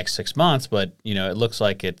like in the next 6 months, but it looks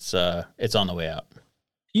like it's on the way out.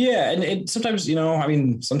 Yeah, and sometimes,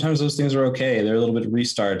 sometimes those things are okay. They're a little bit of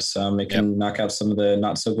restarts. It can knock out some of the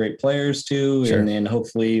not so great players too, sure. and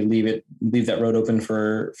hopefully leave that road open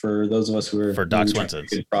for those of us who are for Doc Swenson's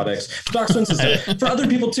good products. For Doc Swenson's, for other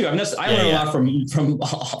people too. I learn a lot from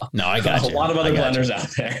no, I got a lot of other blenders out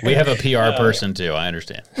there. We have a PR person too. I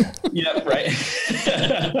understand. Yeah, right.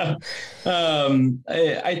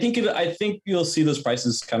 I think you'll see those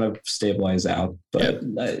prices kind of stabilize out, but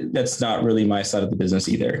that's not really my side of the business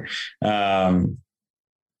either. I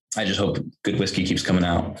just hope good whiskey keeps coming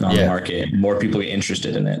out on the market. More people get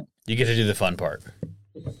interested in it. You get to do the fun part.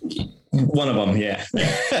 One of them, yeah.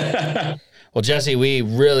 Well, Jesse, we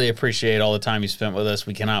really appreciate all the time you spent with us.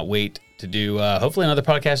 We cannot wait to do hopefully another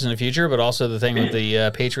podcast in the future, but also the thing with the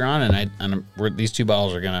Patreon. And these 2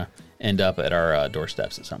 bottles are going to end up at our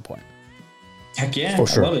doorsteps at some point. Heck yeah, for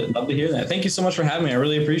sure. I love it. Love to hear that. Thank you so much for having me. I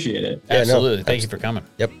really appreciate it. Absolutely. Thank you for coming.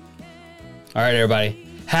 Yep. All right, everybody.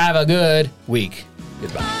 Have a good week.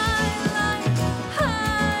 Goodbye.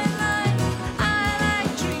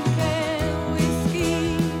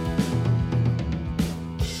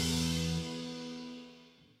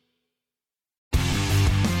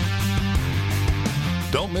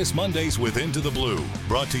 Don't miss Mondays with Into the Blue,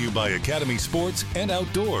 brought to you by Academy Sports and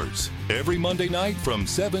Outdoors. Every Monday night from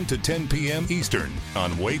 7 to 10 p.m. Eastern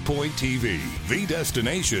on Waypoint TV, the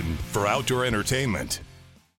destination for outdoor entertainment.